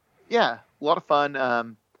 yeah, a lot of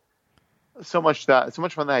fun. So much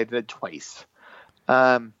fun that I did it twice.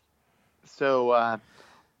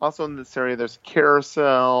 Also in this area, there's a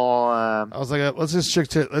carousel. I was like, let's just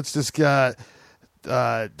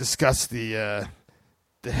discuss the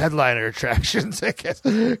headliner attractions, I guess,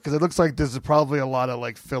 because it looks like there's probably a lot of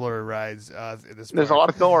like filler rides in this. There's park. a lot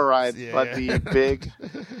of filler rides, Yeah. but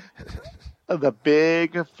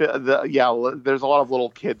there's a lot of little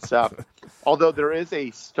kid stuff. Although there is a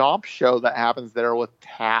stomp show that happens there with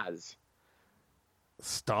Taz.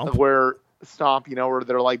 Stomp? Where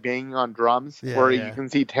they're like banging on drums, you can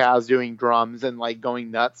see Taz doing drums and like going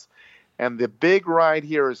nuts. And the big ride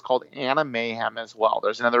here is called Anna Mayhem as well.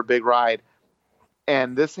 There's another big ride.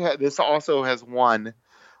 And this also has won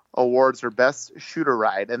awards for best shooter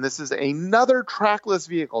ride. And this is another trackless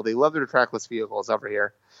vehicle. They love their trackless vehicles over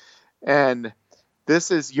here. And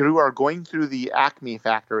you are going through the Acme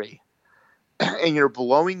factory and you're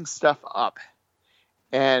blowing stuff up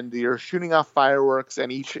and you're shooting off fireworks,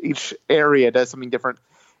 and each area does something different.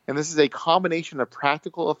 And this is a combination of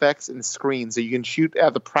practical effects and screens. So you can shoot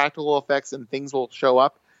at the practical effects and things will show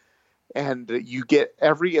up. And you get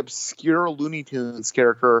every obscure Looney Tunes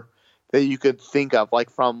character that you could think of.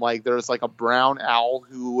 There's like a brown owl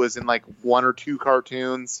who was in like 1 or 2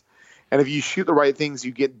 cartoons. And if you shoot the right things,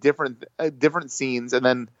 you get different scenes. And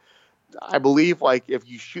then I believe like if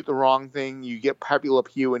you shoot the wrong thing, you get Pepe Le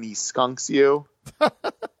Pew and he skunks you.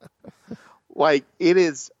 Like, it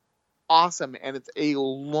is awesome, and it's a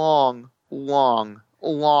long, long,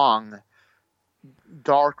 long,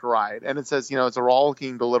 dark ride. And it says, it's a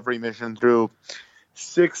rollicking delivery mission through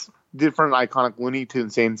 6 different iconic Looney Tune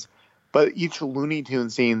scenes, but each Looney Tune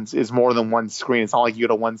scenes is more than one screen. It's not like you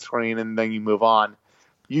go to one screen and then you move on.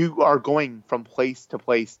 You are going from place to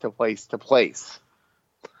place to place to place.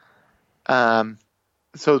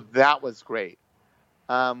 So that was great.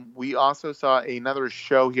 We also saw another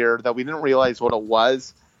show here that we didn't realize what it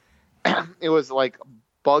was. It was like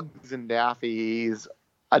Bugs and Daffy's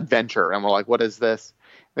Adventure. And we're like, what is this?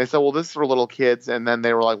 And they said, well, this is for little kids. And then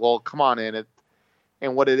they were like, well, come on in.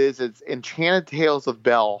 And what it is, it's Enchanted Tales of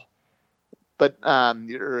Belle. But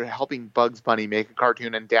you're helping Bugs Bunny make a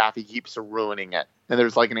cartoon, and Daffy keeps ruining it. And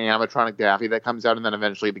there's like an animatronic Daffy that comes out, and then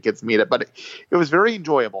eventually the kids meet it. But it was very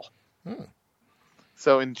enjoyable.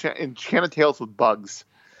 So Enchanted Tales with Bugs.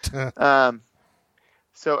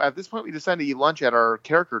 So at this point, we decided to eat lunch at our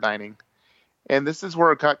character dining. And this is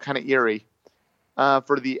where it got kind of eerie.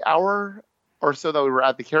 For the hour or so that we were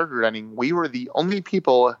at the character dining, we were the only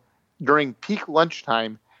people during peak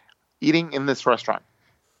lunchtime eating in this restaurant.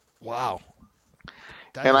 Wow.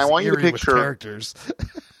 And I want you to picture characters.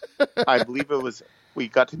 I believe we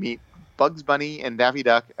got to meet Bugs Bunny and Daffy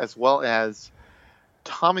Duck, as well as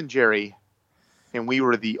Tom and Jerry. And we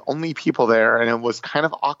were the only people there, and it was kind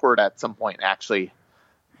of awkward at some point, actually,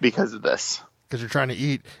 because of this. Because you're trying to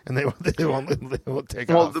eat, and they won't take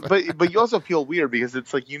off. Well, but you also feel weird because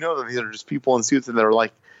it's like, that these are just people in suits, and they're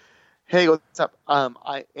like, "Hey, what's up?"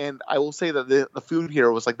 I will say that the food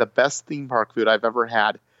here was like the best theme park food I've ever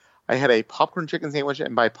had. I had a popcorn chicken sandwich,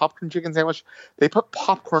 and by popcorn chicken sandwich, they put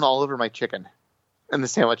popcorn all over my chicken in the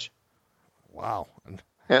sandwich. Wow.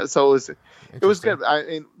 Yeah, so it was good.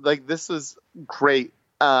 This was great,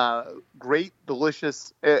 great,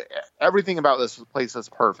 delicious. Everything about this place is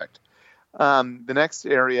perfect. The next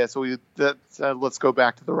area, let's go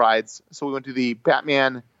back to the rides. So we went to the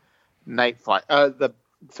Batman Night Flight, the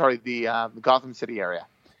Gotham City area.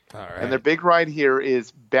 All right. And their big ride here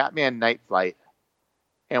is Batman Night Flight.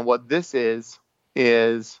 And what this is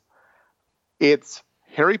it's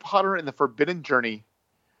Harry Potter and the Forbidden Journey,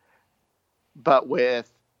 but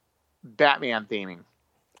with Batman theming.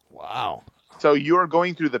 Wow. So you're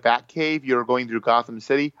going through the Batcave, you're going through Gotham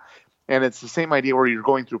City, and it's the same idea where you're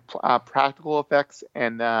going through practical effects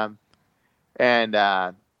and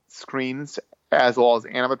screens, as well as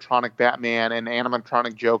animatronic Batman and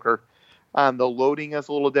animatronic Joker. The loading is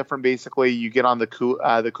a little different. Basically, you get on the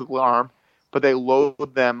Kukla arm, but they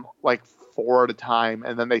load them like 4 at a time,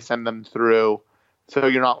 and then they send them through, so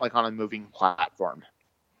you're not like on a moving platform.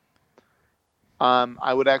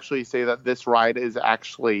 I would actually say that this ride is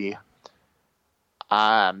actually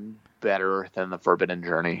better than the Forbidden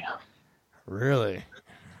Journey. Really?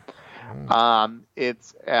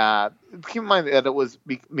 It's keep in mind that it was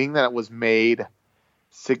being that it was made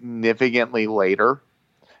significantly later.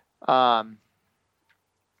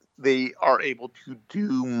 They are able to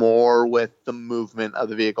do more with the movement of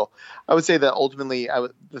the vehicle. I would say that ultimately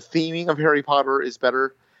the theming of Harry Potter is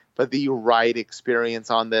better, but the ride experience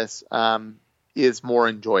on this is more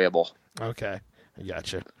enjoyable. Okay, I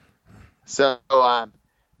gotcha. So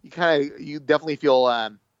you definitely feel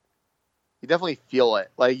it.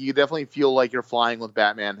 Like you definitely feel like you're flying with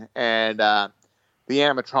Batman, and the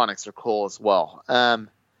animatronics are cool as well.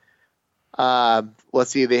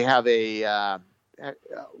 Let's see, they have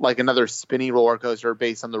like another spinny roller coaster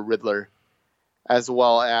based on the Riddler, as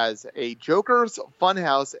well as a Joker's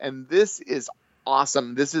Funhouse, and this is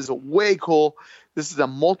awesome. This is way cool. This is a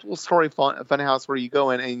multiple-story funhouse where you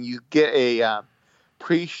go in and you get a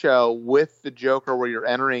pre-show with the Joker where you're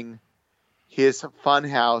entering his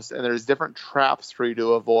funhouse, and there's different traps for you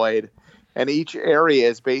to avoid, and each area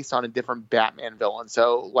is based on a different Batman villain.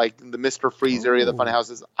 So, like the Mr. Freeze area of the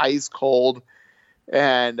funhouse is ice cold,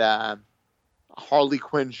 and Harley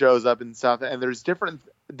Quinn shows up and stuff, and there's different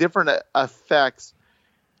effects,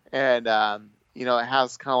 and it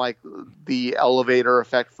has kind of like the elevator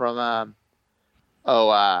effect from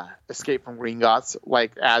Escape from Gringotts,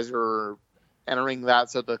 like as you're entering that,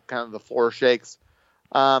 so the kind of the floor shakes.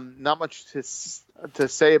 Not much to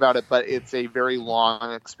say about it, but it's a very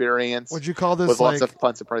long experience. Would you call this with like lots of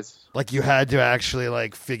fun surprises? Like you had to actually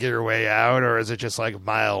like figure your way out, or is it just like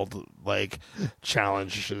mild like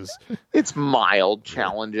challenges? It's mild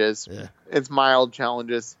challenges. Yeah. It's mild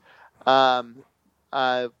challenges. You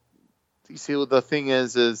see, the thing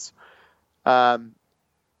is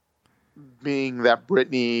being that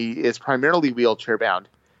Brittany is primarily wheelchair bound.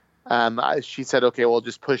 She said, "Okay, well,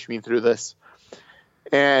 just push me through this."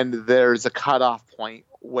 And there's a cutoff point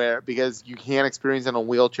because you can't experience in a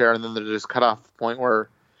wheelchair, and then there's a cutoff point where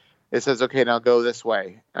it says, "Okay, now go this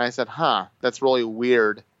way." And I said, that's really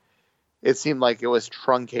weird. It seemed like it was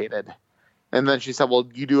truncated. And then she said, "Well,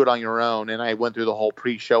 you do it on your own." And I went through the whole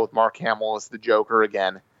pre-show with Mark Hamill as the Joker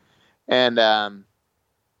again. And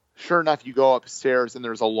sure enough, you go upstairs, and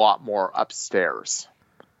there's a lot more upstairs.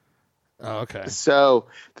 Oh, okay. So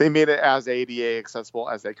they made it as ADA accessible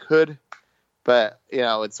as they could. But,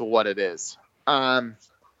 it's what it is. We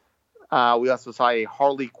also saw a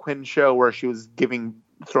Harley Quinn show where she was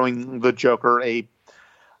throwing the Joker a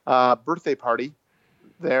birthday party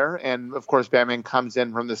there. And, of course, Batman comes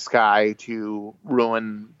in from the sky to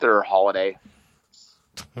ruin their holiday.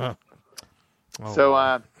 Huh.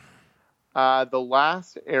 The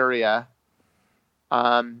last area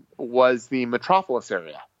was the Metropolis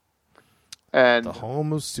area. And the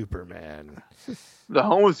home of Superman. The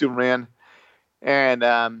home of Superman. And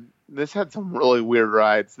this had some really weird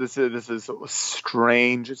rides. This is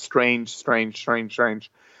strange.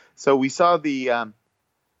 So we saw they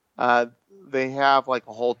have like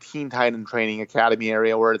a whole Teen Titan training academy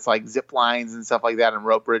area where it's like zip lines and stuff like that and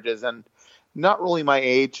rope bridges, and not really my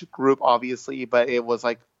age group, obviously, but it was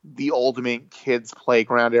like the ultimate kids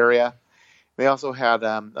playground area. They also had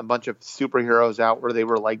a bunch of superheroes out where they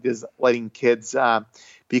were like letting kids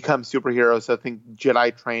become superheroes. So I think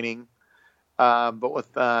Jedi training. But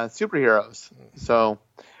with superheroes. So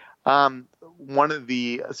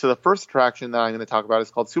the first attraction that I'm going to talk about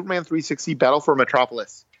is called Superman 360 Battle for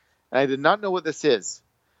Metropolis. And I did not know what this is.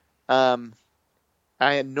 I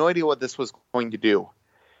had no idea what this was going to do.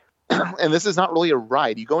 And this is not really a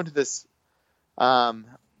ride. You go into this.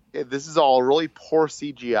 This is all really poor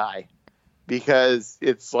CGI because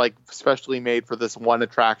it's like specially made for this one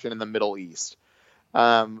attraction in the Middle East.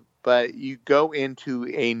 But you go into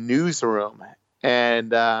a newsroom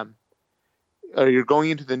and or you're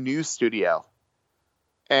going into the news studio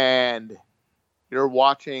and you're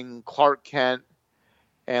watching Clark Kent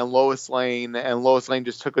and Lois Lane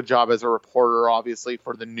just took a job as a reporter, obviously,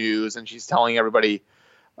 for the news, and she's telling everybody,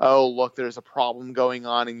 oh, look, there's a problem going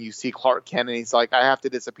on, and you see Clark Kent, and he's like, I have to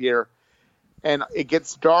disappear. And it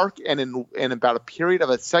gets dark, and in about a period of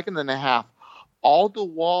a second and a half, all the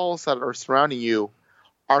walls that are surrounding you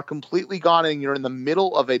are completely gone, and you're in the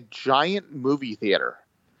middle of a giant movie theater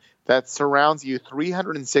that surrounds you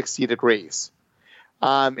 360 degrees.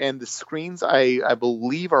 And the screens, I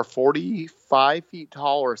believe, are 45 feet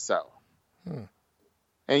tall or so.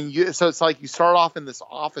 And so it's like you start off in this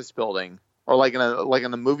office building, or like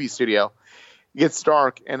in a movie studio. It gets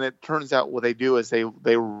dark, and it turns out what they do is they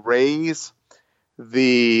raise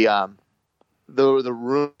the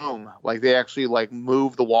room, like they actually like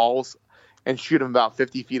move the walls and shoot them about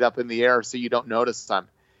 50 feet up in the air so you don't notice them.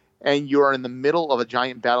 And you are in the middle of a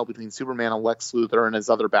giant battle between Superman and Lex Luthor and his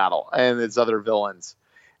other villains.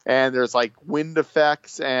 And there's like wind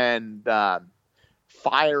effects and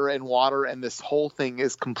fire and water, and this whole thing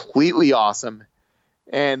is completely awesome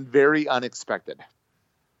and very unexpected.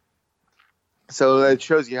 So it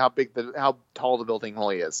shows you how tall the building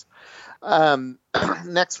really is.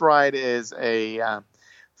 Next ride is a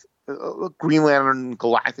Green Lantern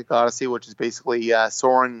Galactic Odyssey, which is basically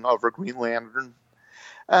soaring over Green Lantern.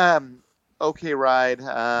 Okay ride.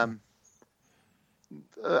 I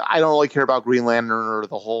don't really care about Green Lantern or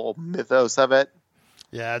the whole mythos of it.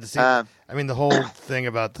 Yeah, the whole thing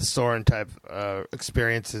about the Soarin' type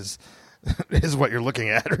experience is what you're looking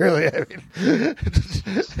at, really. I mean,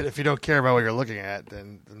 and if you don't care about what you're looking at,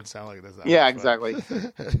 then it doesn't sound like it does that. Yeah, exactly.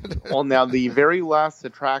 Well, now the very last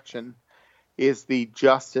attraction is the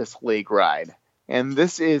Justice League ride, and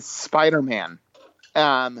this is Spider-Man,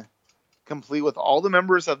 complete with all the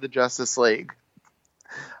members of the Justice League,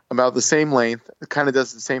 about the same length. It kind of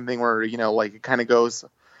does the same thing where, like it kind of goes.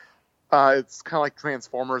 It's kind of like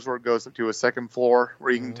Transformers, where it goes up to a second floor,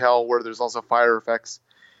 where you can tell where there's also fire effects.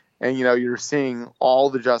 And, you're seeing all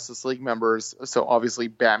the Justice League members. So obviously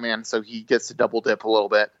Batman, so he gets to double dip a little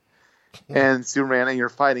bit. And Superman, and you're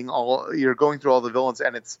going through all the villains,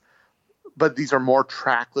 but these are more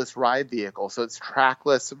trackless ride vehicles. So it's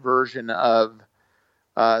trackless version of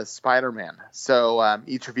Spider-Man. So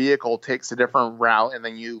each vehicle takes a different route, and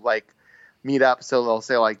then you meet up. So they'll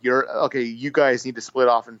say you guys need to split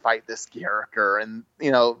off and fight this character. And,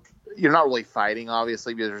 you're not really fighting,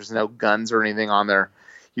 obviously, because there's no guns or anything on there.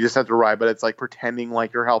 You just have to ride, but it's like pretending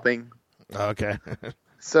like you're helping. Okay.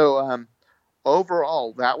 So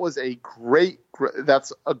overall, that was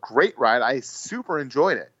that's a great ride. I super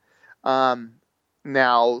enjoyed it.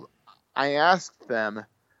 Now, I asked them,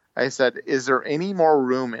 I said, is there any more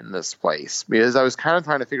room in this place? Because I was kind of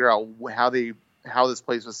trying to figure out how this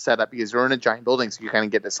place was set up, because you're in a giant building, so you kind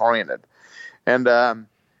of get disoriented. And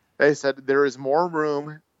they said there is more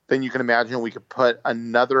room than you can imagine. We can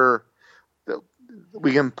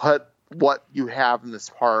put what you have in this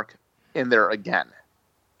park in there again.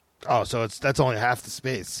 Oh, so that's only half the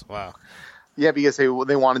space. Wow. Yeah, because they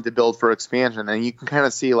wanted to build for expansion, and you can kind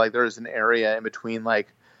of see there's an area in between the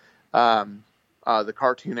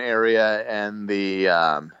cartoon area and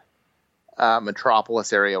the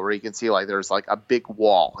Metropolis area where you can see there's a big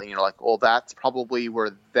wall, and you're like, well, that's probably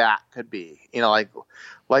where that could be.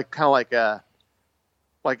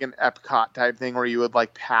 Like an Epcot type thing where you would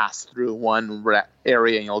pass through one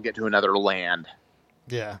area and you'll get to another land.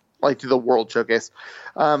 Yeah. Like to the World Showcase.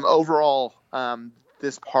 Overall,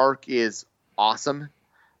 this park is awesome.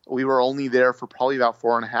 We were only there for probably about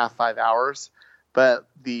 4.5, 5 hours, but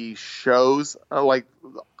the shows,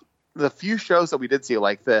 the few shows that we did see,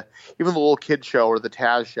 even the little kid show or the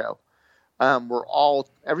Taz show,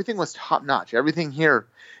 everything was top notch. Everything here,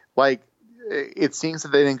 it seems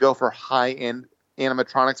that they didn't go for high end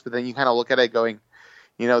animatronics, but then you kind of look at it going,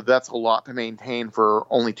 that's a lot to maintain for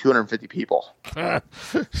only 250 people. Yeah,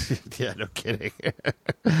 no kidding.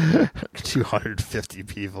 250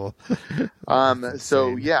 people.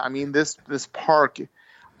 So yeah, this park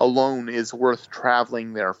alone is worth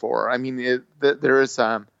traveling there for. There is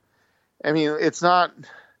it's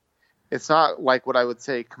not like what I would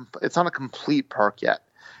say. It's not a complete park yet,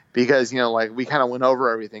 because we kind of went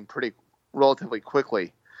over everything relatively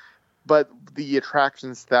quickly. But the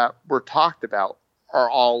attractions that were talked about are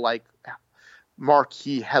all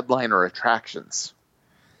marquee headliner attractions.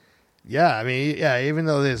 Yeah, even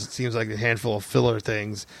though this seems like a handful of filler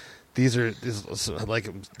things, these are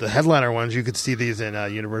the headliner ones. You could see these in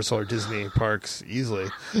Universal or Disney parks easily.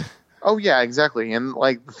 Oh yeah, exactly. And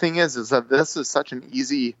the thing is that this is such an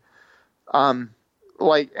easy, and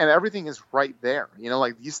everything is right there.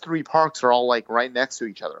 These three parks are all right next to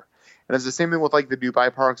each other. And it's the same thing with the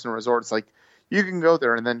Dubai parks and resorts. you can go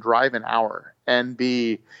there and then drive an hour and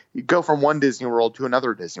you go from one Disney World to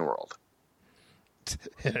another Disney World.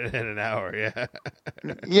 In an hour, yeah.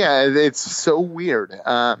 Yeah, it's so weird.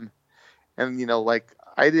 And, like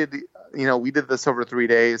I did, we did this over 3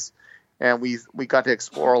 days, and we got to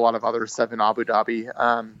explore a lot of other stuff in Abu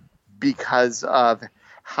Dhabi because of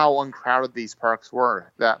how uncrowded these parks were.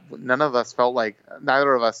 That neither of us felt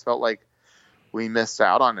like we missed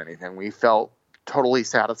out on anything. We felt totally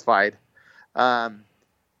satisfied.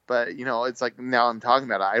 But it's like, now I'm talking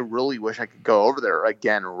about it, I really wish I could go over there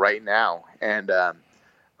again right now. And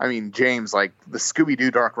James, like the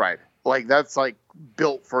Scooby-Doo dark ride, like that's like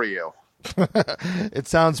built for you. It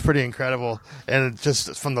sounds pretty incredible, and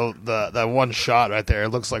just from the one shot right there, it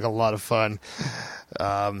looks like a lot of fun.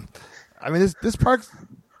 This park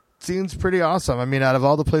seems pretty awesome. I mean, out of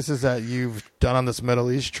all the places that you've done on this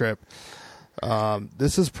Middle East trip,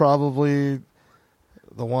 this is probably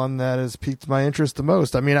the one that has piqued my interest the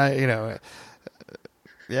most. I mean,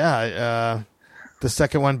 the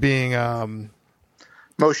second one being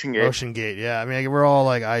Motion Gate. Motion Gate, yeah. I mean, we're all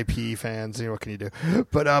like IP fans. What can you do?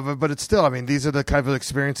 But it's still. I mean, these are the kind of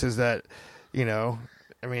experiences that, I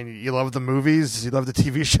mean, you love the movies, you love the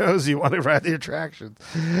TV shows, you want to ride the attractions.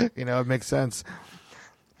 It makes sense.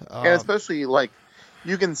 And especially like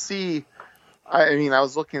you can see. I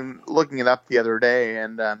was looking it up the other day,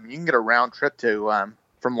 and you can get a round trip to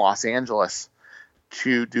from Los Angeles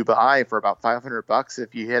to Dubai for about $500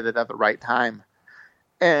 if you hit it at the right time.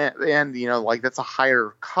 And like that's a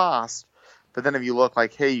higher cost, but then if you look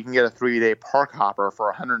like, hey, you can get a 3-day park hopper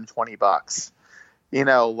for $120.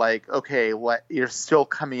 Like, okay, you're still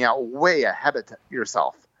coming out way ahead of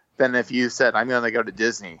yourself than if you said, I'm going to go to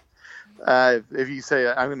Disney. If you say,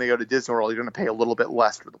 I'm going to go to Disney World, you're going to pay a little bit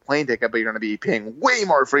less for the plane ticket, but you're going to be paying way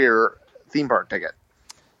more for your theme park ticket.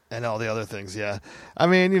 And all the other things, yeah. I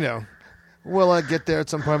mean, will I get there at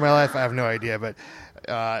some point in my life? I have no idea, but,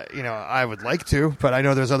 I would like to, but I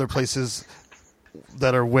know there's other places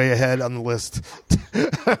that are way ahead on the list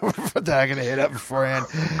that I'm going to hit up beforehand.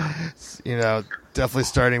 Definitely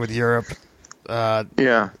starting with Europe. And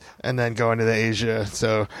then going to Asia.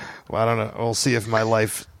 So, I don't know. We'll see if my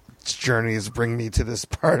life journeys bring me to this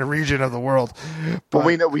region of the world. But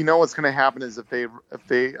we know what's going to happen is if they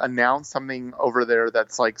announce something over there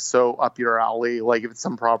that's like so up your alley, like if it's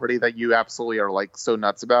some property that you absolutely are like so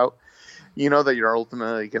nuts about, that you're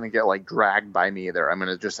ultimately going to get like dragged by me there. I'm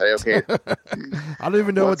going to just say, okay. I don't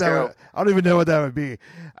even know what that would be.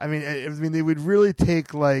 I mean, they would really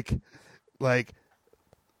take like I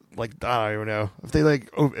don't even know if they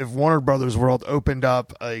if Warner Brothers World opened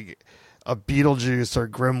up like a Beetlejuice or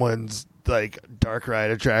Gremlins like dark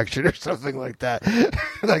ride attraction or something like that.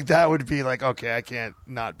 Like that would be like, okay, I can't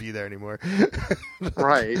not be there anymore.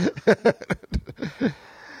 Right.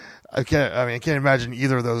 I can't imagine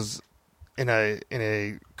either of those in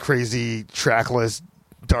a crazy trackless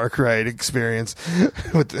dark ride experience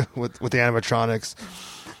with the animatronics.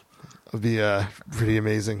 It would be pretty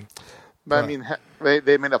amazing. But I mean,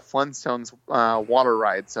 they made a Flintstones water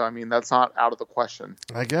ride, so I mean that's not out of the question.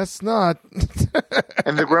 I guess not.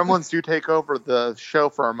 And the Gremlins do take over the show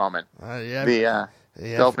for a moment. The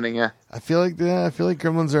opening. Yeah, I feel like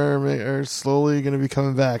Gremlins are slowly going to be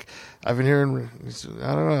coming back. I've been hearing.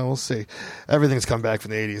 I don't know. We'll see. Everything's come back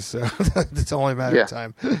from the '80s, so it's only a matter of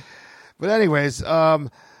time. But anyways, I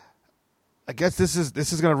guess this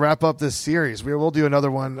is going to wrap up this series. We'll do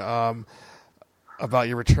another one. About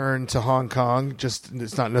your return to Hong Kong. Just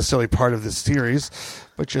it's not necessarily part of this series,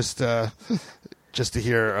 but just to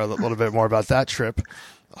hear a little bit more about that trip,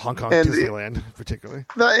 Hong Kong, Disneyland, particularly.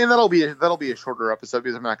 And that'll be a shorter episode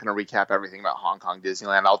because I'm not going to recap everything about Hong Kong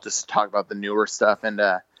Disneyland. I'll just talk about the newer stuff. And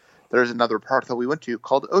there's another park that we went to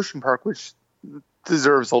called Ocean Park, which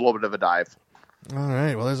deserves a little bit of a dive. All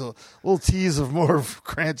right. Well, there's a little tease of more of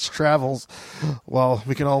Grant's travels. Well,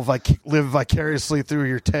 we can all live vicariously through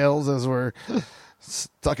your tales as we're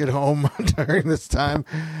stuck at home during this time.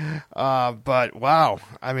 But wow,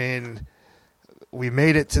 I mean, we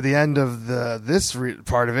made it to the end of this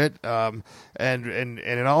part of it. And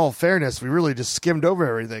in all fairness, we really just skimmed over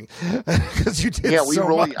everything because you did. Yeah, we so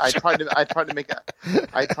really. Much. I tried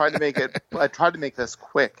to make this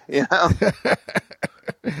quick.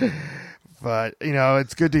 But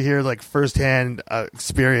it's good to hear like firsthand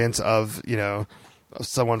experience of of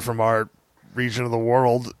someone from our region of the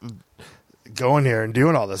world going here and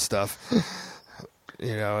doing all this stuff.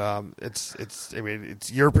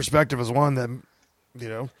 It's your perspective as one that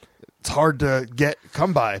it's hard to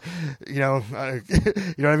come by. You know what I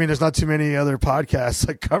mean? There's not too many other podcasts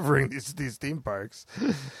like covering these theme parks.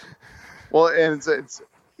 Well, and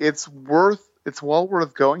it's well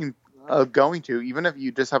worth going going to, even if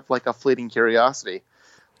you just have like a fleeting curiosity.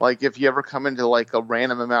 Like if you ever come into like a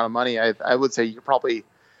random amount of money, I would say you probably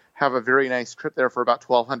have a very nice trip there for about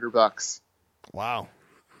 $1,200. Wow.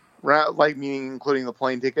 Like meaning including the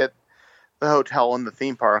plane ticket, the hotel, and the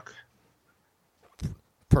theme park.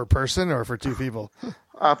 Per person or for two people?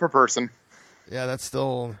 Per person. Yeah, that's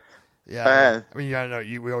still. Yeah, I mean, I know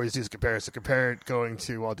we always use comparison. Compare it going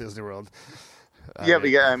to Walt Disney World. Yeah,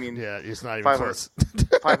 it's not even close.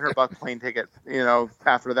 $500 plane ticket.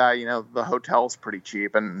 After that, the hotel's pretty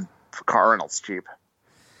cheap and car rental's cheap.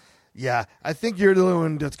 Yeah, I think you're the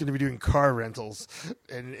one that's going to be doing car rentals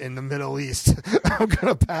in the Middle East. I'm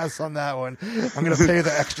going to pass on that one. I'm going to pay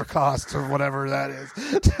the extra cost or whatever that is.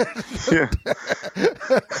 Yeah.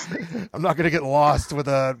 I'm not going to get lost with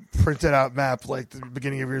a printed out map like the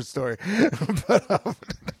beginning of your story.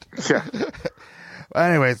 Yeah.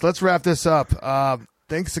 Anyways, let's wrap this up.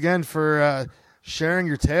 Thanks again for sharing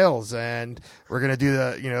your tales, and we're going to do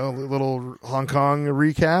the little Hong Kong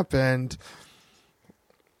recap, and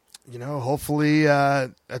hopefully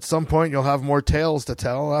at some point you'll have more tales to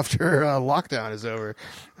tell after lockdown is over.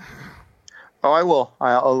 Oh, I will.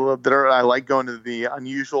 I like going to the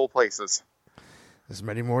unusual places. There's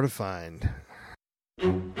many more to find.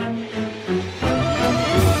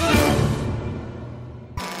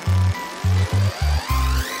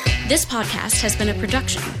 This podcast has been a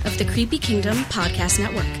production of the Creepy Kingdom Podcast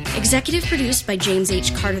Network. Executive produced by James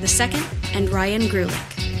H. Carter II and Ryan Grulick.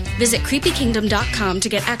 Visit creepykingdom.com to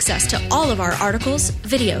get access to all of our articles,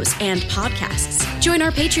 videos, and podcasts. Join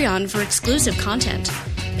our Patreon for exclusive content.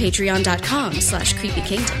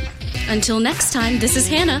 Patreon.com/creepykingdom. Until next time, this is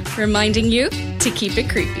Hannah reminding you to keep it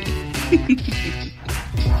creepy.